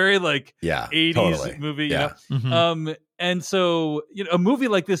 That's a very like 80s movie. Yeah. And so, a movie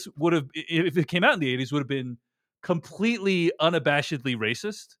like this would have, if it came out in the 80s, would have been completely unabashedly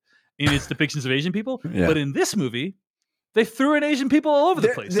racist in its depictions of Asian people. Yeah. But in this movie, They threw in Asian people all over the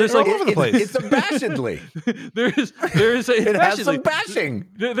place. There's like all over the place. It's abashedly. there's It has some bashing.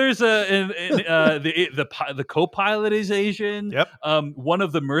 There's the co-pilot is Asian. Yep. One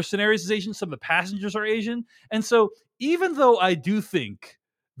of the mercenaries is Asian. Some of the passengers are Asian. And so even though I do think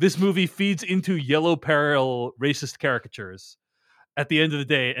this movie feeds into Yellow Peril racist caricatures at the end of the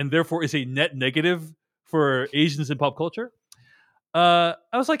day, and therefore is a net negative for Asians in pop culture, I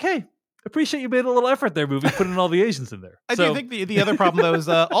was like, hey, appreciate you made a little effort there, movie, putting all the Asians in there. I do think the other problem though is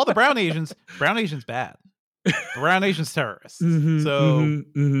all the brown Asians bad. Brown Asians terrorists. So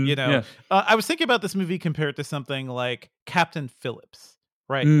you know, I was thinking about this movie compared to something like Captain Phillips,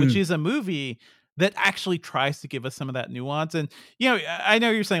 right? Which is a movie that actually tries to give us some of that nuance. And you know, I know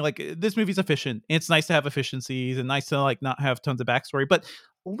you're saying like this movie's efficient. It's nice to have efficiencies and nice to like not have tons of backstory, but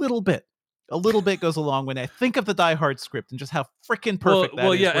a little bit goes a long way. I think of the Die Hard script and just how freaking perfect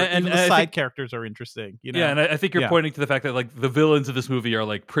that is. And the side characters are interesting. You know? Yeah, and I think you're pointing to the fact that like the villains of this movie are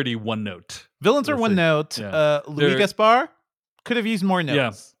like pretty one note. Villains are one note. Yeah. Louis Gaspar could have used more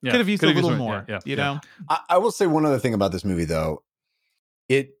notes. Yeah. Could have used a little more. You know. I will say one other thing about this movie though.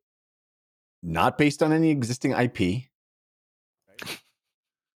 It not based on any existing IP. It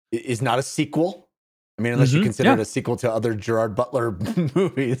is not a sequel. I mean, unless you consider it a sequel to other Gerard Butler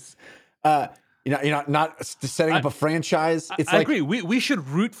movies. Not setting up a franchise. I agree. We should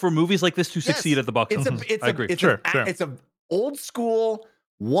root for movies like this to succeed at the box office. I agree. It's a old school,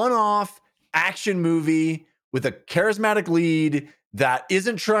 one-off action movie with a charismatic lead that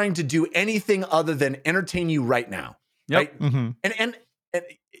isn't trying to do anything other than entertain you right now. Yep. Right? And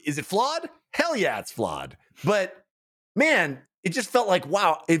is it flawed? Hell yeah, it's flawed. But man, it just felt like,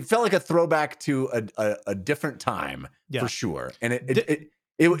 wow, it felt like a throwback to a different time for sure. And it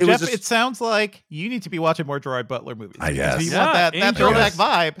Jeff, was just, it sounds like you need to be watching more Gerard Butler movies. I guess. You want that throwback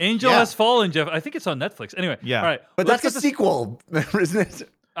vibe. Angel Has Fallen, Jeff. I think it's on Netflix. Anyway, all right. But that's a sequel, isn't it?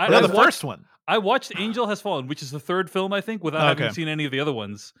 The first one. I watched Angel Has Fallen, which is the third film, I think, without having seen any of the other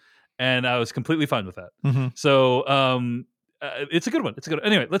ones. And I was completely fine with that. So it's a good one.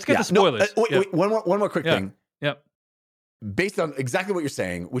 Anyway, let's get to spoilers. Wait, one more quick thing. Yep. Based on exactly what you're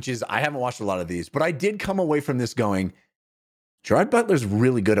saying, which is I haven't watched a lot of these, but I did come away from this going, Gerard Butler's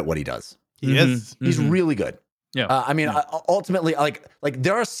really good at what he does. He is. He's really good. Yeah. Ultimately, like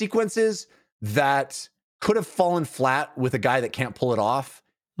there are sequences that could have fallen flat with a guy that can't pull it off,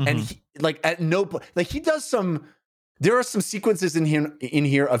 and he does some. There are some sequences in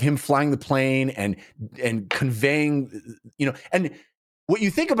here of him flying the plane and conveying, and what you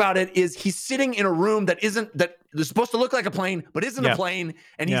think about it is he's sitting in a room that is supposed to look like a plane, but isn't a plane,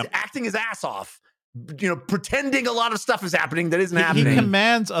 and he's acting his ass off, pretending a lot of stuff is happening that isn't happening. He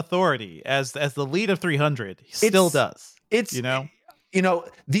commands authority as the lead of 300. He still does. These are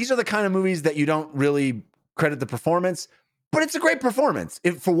the kind of movies that you don't really credit the performance, but it's a great performance.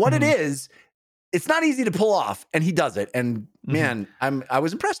 For what it is, it's not easy to pull off, and he does it. And man, I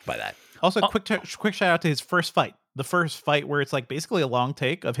was impressed by that. Also, quick shout out to his first fight. The first fight where it's like basically a long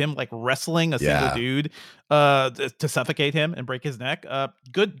take of him like wrestling a single dude to suffocate him and break his neck.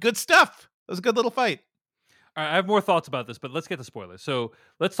 Good stuff. It was a good little fight. All right, I have more thoughts about this, but let's get to spoilers. So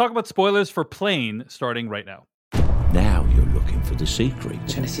let's talk about spoilers for Plane starting right now. Now you're looking for the secret. You're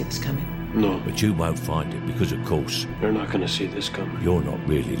going to see this coming? No. But you won't find it because, of course, you're not going to see this coming. You're not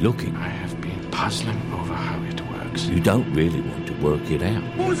really looking. I have been puzzling over how it works. You don't really want to work it out.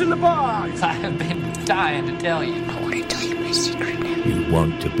 Who's in the box? I have been dying to tell you. I want to tell you my secret now. You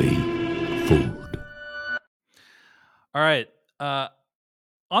want to be fooled. All right.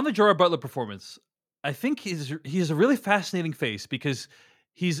 On the Gerard Butler performance, I think he has a really fascinating face because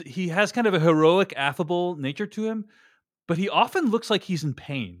he has kind of a heroic, affable nature to him, but he often looks like he's in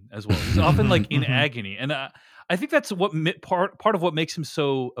pain as well. He's often like in agony, and I think that's what part of what makes him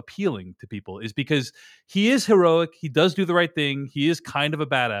so appealing to people is because he is heroic. He does do the right thing. He is kind of a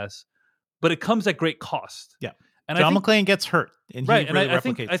badass, but it comes at great cost. Yeah. And John McClane gets hurt, and he really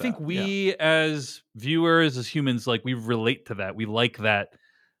replicates I think we as viewers, as humans, like we relate to that. We like that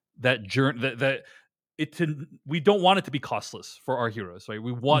journey. We don't want it to be costless for our heroes, right?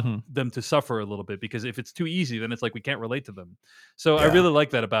 We want them to suffer a little bit because if it's too easy, then it's like we can't relate to them. So I really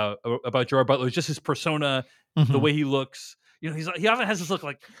like that about Gerard Butler. It's just his persona, the way he looks. He often has this look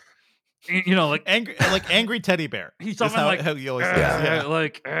like, like angry teddy bear. He's often how you always say,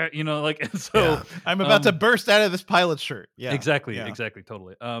 and so I'm about to burst out of this pilot shirt. Yeah, exactly,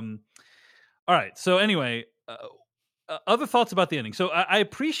 totally. All right. So anyway, other thoughts about the ending. So I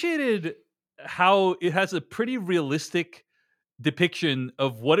appreciated how it has a pretty realistic depiction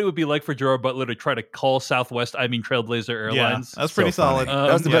of what it would be like for Gerard Butler to try to call Southwest, Trailblazer Airlines. That's pretty So funny. solid.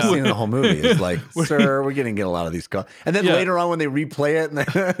 That was the best yeah. scene in the whole movie. It's like, sir, we're getting a lot of these calls. And then Yeah. later on when they replay it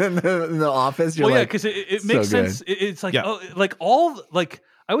in the office, you're Well, yeah, like, because it so makes good. sense. It's like, Yeah.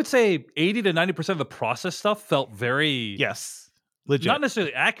 I would say 80 to 90% of the process stuff felt very, Yes. Legit. not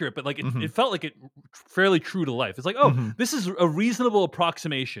necessarily accurate, but like Mhm. it felt like it fairly true to life. It's like, oh, Mhm. this is a reasonable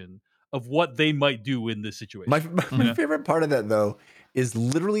approximation of what they might do in this situation. My favorite part of that, though, is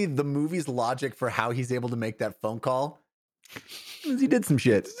literally the movie's logic for how he's able to make that phone call. He did some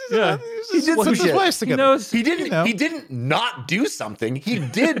shit. Yeah. He did Put some his shit. wives He together. knows. He didn't. You know. He didn't not do something. He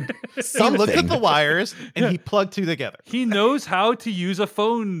did He something. looked at the wires and he plugged two together. He knows how to use a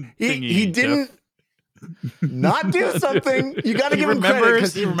phone thingy. He didn't not do something. You got to He give him credit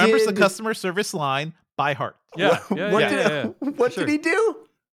because remembers the customer service line by heart. Yeah, What, yeah, what yeah, did, yeah. what Sure. did he do?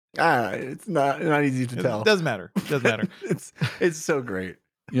 It's not easy to tell. It doesn't matter. It doesn't matter. It's so great.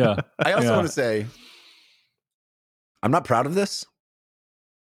 Yeah. I also Yeah. want to say, I'm not proud of this.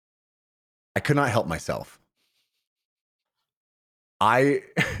 I could not help myself.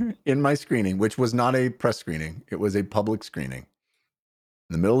 In my screening, which was not a press screening, it was a public screening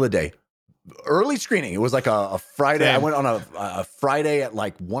in the middle of the day, early screening. It was like a Friday. Same. I went on a Friday at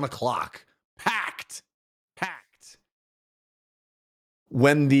like 1:00, packed.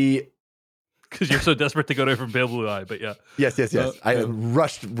 When Because you're so desperate to go there from Pale Blue Eye, but yeah. yes, I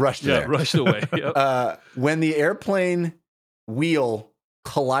rushed Yeah, there. rushed away. Yep. When the airplane wheel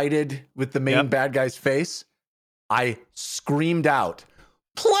collided with the main Yep. bad guy's face, I screamed out,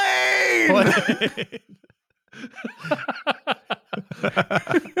 "Plane!"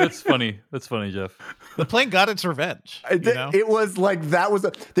 That's funny. That's funny, Jeff. The plane got its revenge. You know? It was like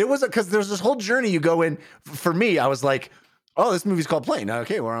because there's this whole journey you go in. For me, I was like, oh, this movie's called Plane.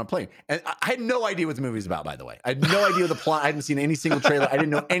 Okay, we're on a plane. And I had no idea what the movie's about, by the way. I had no idea the plot. I hadn't seen any single trailer. I didn't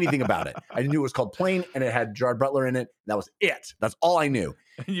know anything about it. I knew it was called Plane and it had Gerard Butler in it. That was it. That's all I knew.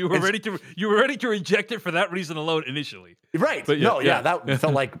 And you were ready to reject it for that reason alone initially. Right. But that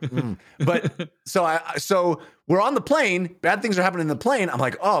felt like But so we're on the plane. Bad things are happening in the plane. I'm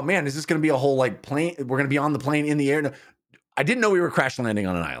like, oh man, is this going to be a whole like plane? We're going to be on the plane in the air. No, I didn't know we were crash landing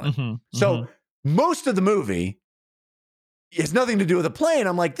on an island. Mhm, So most of the movie has nothing to do with a plane.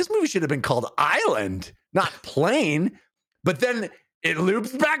 I'm like, this movie should have been called Island, not Plane. But then it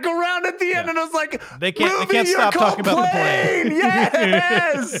loops back around at the end, and I was like, They can't movie, you're stop called talking about the plane.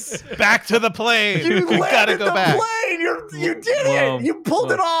 Yes. Back to the plane. You We gotta landed go the back. plane. You did Wow. it. You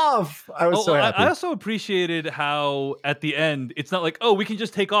pulled it off. I was so happy. I also appreciated how at the end it's not like, oh, we can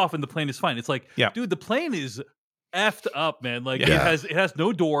just take off and the plane is fine. It's like, Yeah. dude, the plane is effed up, man. Like Yeah. it has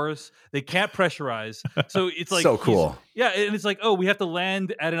no doors. They can't pressurize. So it's like So cool. Yeah, and it's like, oh, we have to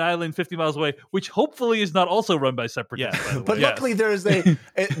land at an island 50 miles away, which hopefully is not also run by separatists. Yeah. by the way. But Yes. luckily, there's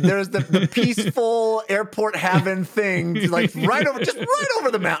the peaceful airport having thing, like right over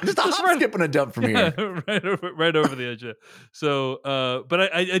the mountain, just a hop, skip, and a dump from here. right over the edge. Yeah. So,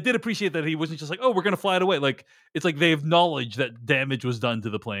 but I did appreciate that he wasn't just like, oh, we're gonna fly it away. Like it's like they acknowledge that damage was done to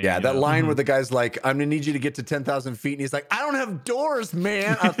the plane. Yeah, you that know? line where the guy's like, "I'm gonna need you to get to 10,000 feet," and he's like, "I don't have doors,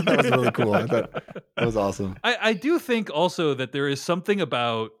 man." I thought that was really cool. I thought that was awesome. I do think also that there is something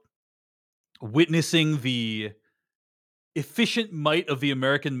about witnessing the efficient might of the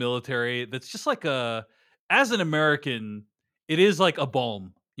American military that's just like as an American, it is like a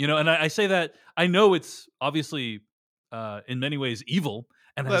balm, you know. And I say that I know it's obviously in many ways evil,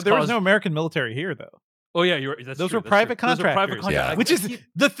 and Well, has there was caused- no American military here, though. Oh yeah, that's Those true, were that's private true. Those were contractors, Yeah. which is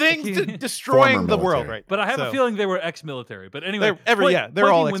the thing I can't- destroying Former the world military. right But I have a So, feeling they were ex-military. But anyway, they're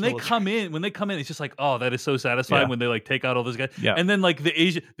all when they ex-military. come in, it's just like, oh, that is so satisfying Yeah. when they like take out all those guys. Yeah. And then like the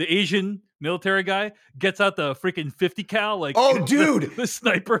Asian military guy gets out the freaking 50 cal, like Oh, dude. the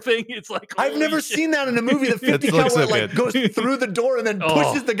sniper thing. It's like I've holy never shit. seen that in a movie. The 50 It cal looks where so it like good. goes through the door and then Oh.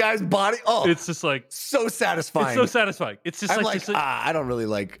 pushes the guy's body. Oh, It's just like so satisfying. it's so satisfying. It's just I'm like, like, just I don't really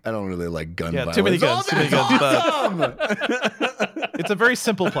like gun Yeah, violence. too many guns, Oh, too many that's guns, awesome. it's a very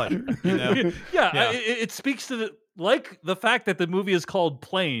simple pleasure, you know. yeah, it speaks to the fact that the movie is called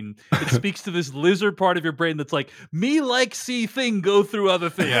Plane. It speaks to this lizard part of your brain that's like, me like see thing go through other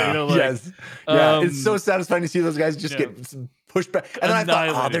things. Yeah. You know, like, Yes. Yeah, it's um, so satisfying to see those guys just yeah. get pushed back. And then I thought,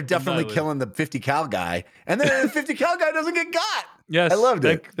 oh, Annihilated, they're definitely annihilated. killing the 50 cal guy. And then the 50 cal guy doesn't get got. Yes, I loved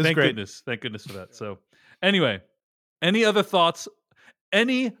it. Thank great. goodness. Thank goodness for that. So, anyway, any other thoughts?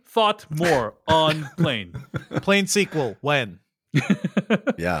 Any thought more on Plane? Plane sequel when?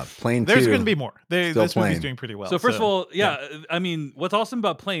 Yeah, Plane 2. There's going to be more. Still This Plane. movie's doing pretty well. So first of all, yeah, I mean, what's awesome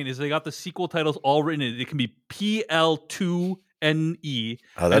about Plane is they got the sequel titles all written in it. It can be PL2NE.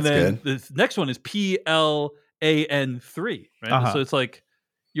 Oh, that's and then good. The next one is PLNE. AN3, right? So it's like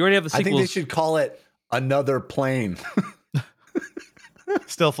you already have the sequels. I think they should call it Another Plane.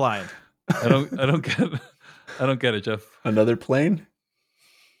 Still flying. I don't get it, Jeff. Another plane?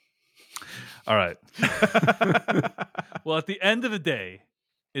 All right. Well, at the end of the day,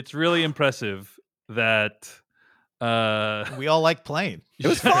 it's really impressive that we all like playing. It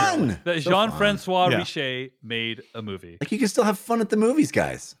was fun. That Jean-Francois Richet made a movie. Like, you can still have fun at the movies,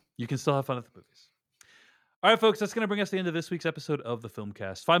 guys. You can still have fun at the movies. All right, folks, that's going to bring us to the end of this week's episode of The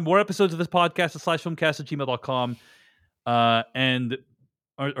Filmcast. Find more episodes of this podcast at /filmcast@gmail.com.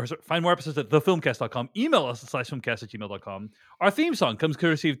 Find more episodes at thefilmcast.com. Email us at /filmcast@gmail.com. Our theme song comes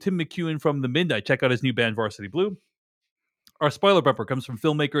courtesy of Tim McEwen from The Midnight. Check out his new band, Varsity Blue. Our spoiler bumper comes from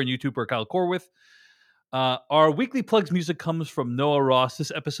filmmaker and YouTuber Kyle Corwith. Our weekly plugs music comes from Noah Ross.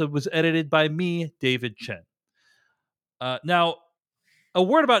 This episode was edited by me, David Chen. Now, a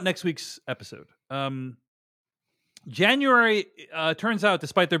word about next week's episode. January turns out,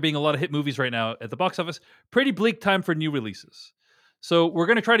 despite there being a lot of hit movies right now at the box office, pretty bleak time for new releases. So we're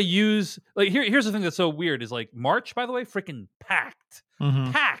going to try to use, like, here's the thing that's so weird is, like, March, by the way, freaking packed.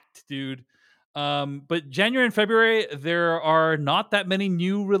 Packed, dude. But January and February, there are not that many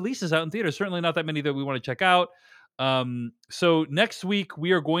new releases out in theaters. Certainly not that many that we want to check out. So next week,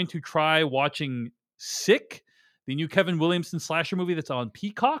 we are going to try watching Sick, the new Kevin Williamson slasher movie that's on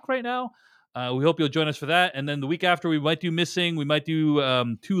Peacock right now. We hope you'll join us for that. And then the week after, we might do Missing. We might do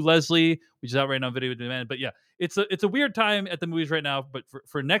To Leslie, which is out right now on Video Demand. But yeah, it's a weird time at the movies right now. But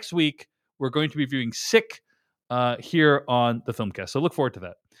for next week, we're going to be reviewing Sick here on the Filmcast. So look forward to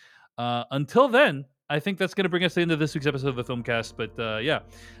that. Until then, I think that's going to bring us to the end of this week's episode of the Filmcast. But the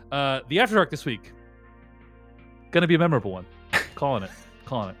After Dark this week, going to be a memorable one. Calling it.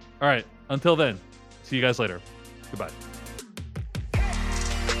 All right. Until then, see you guys later. Goodbye.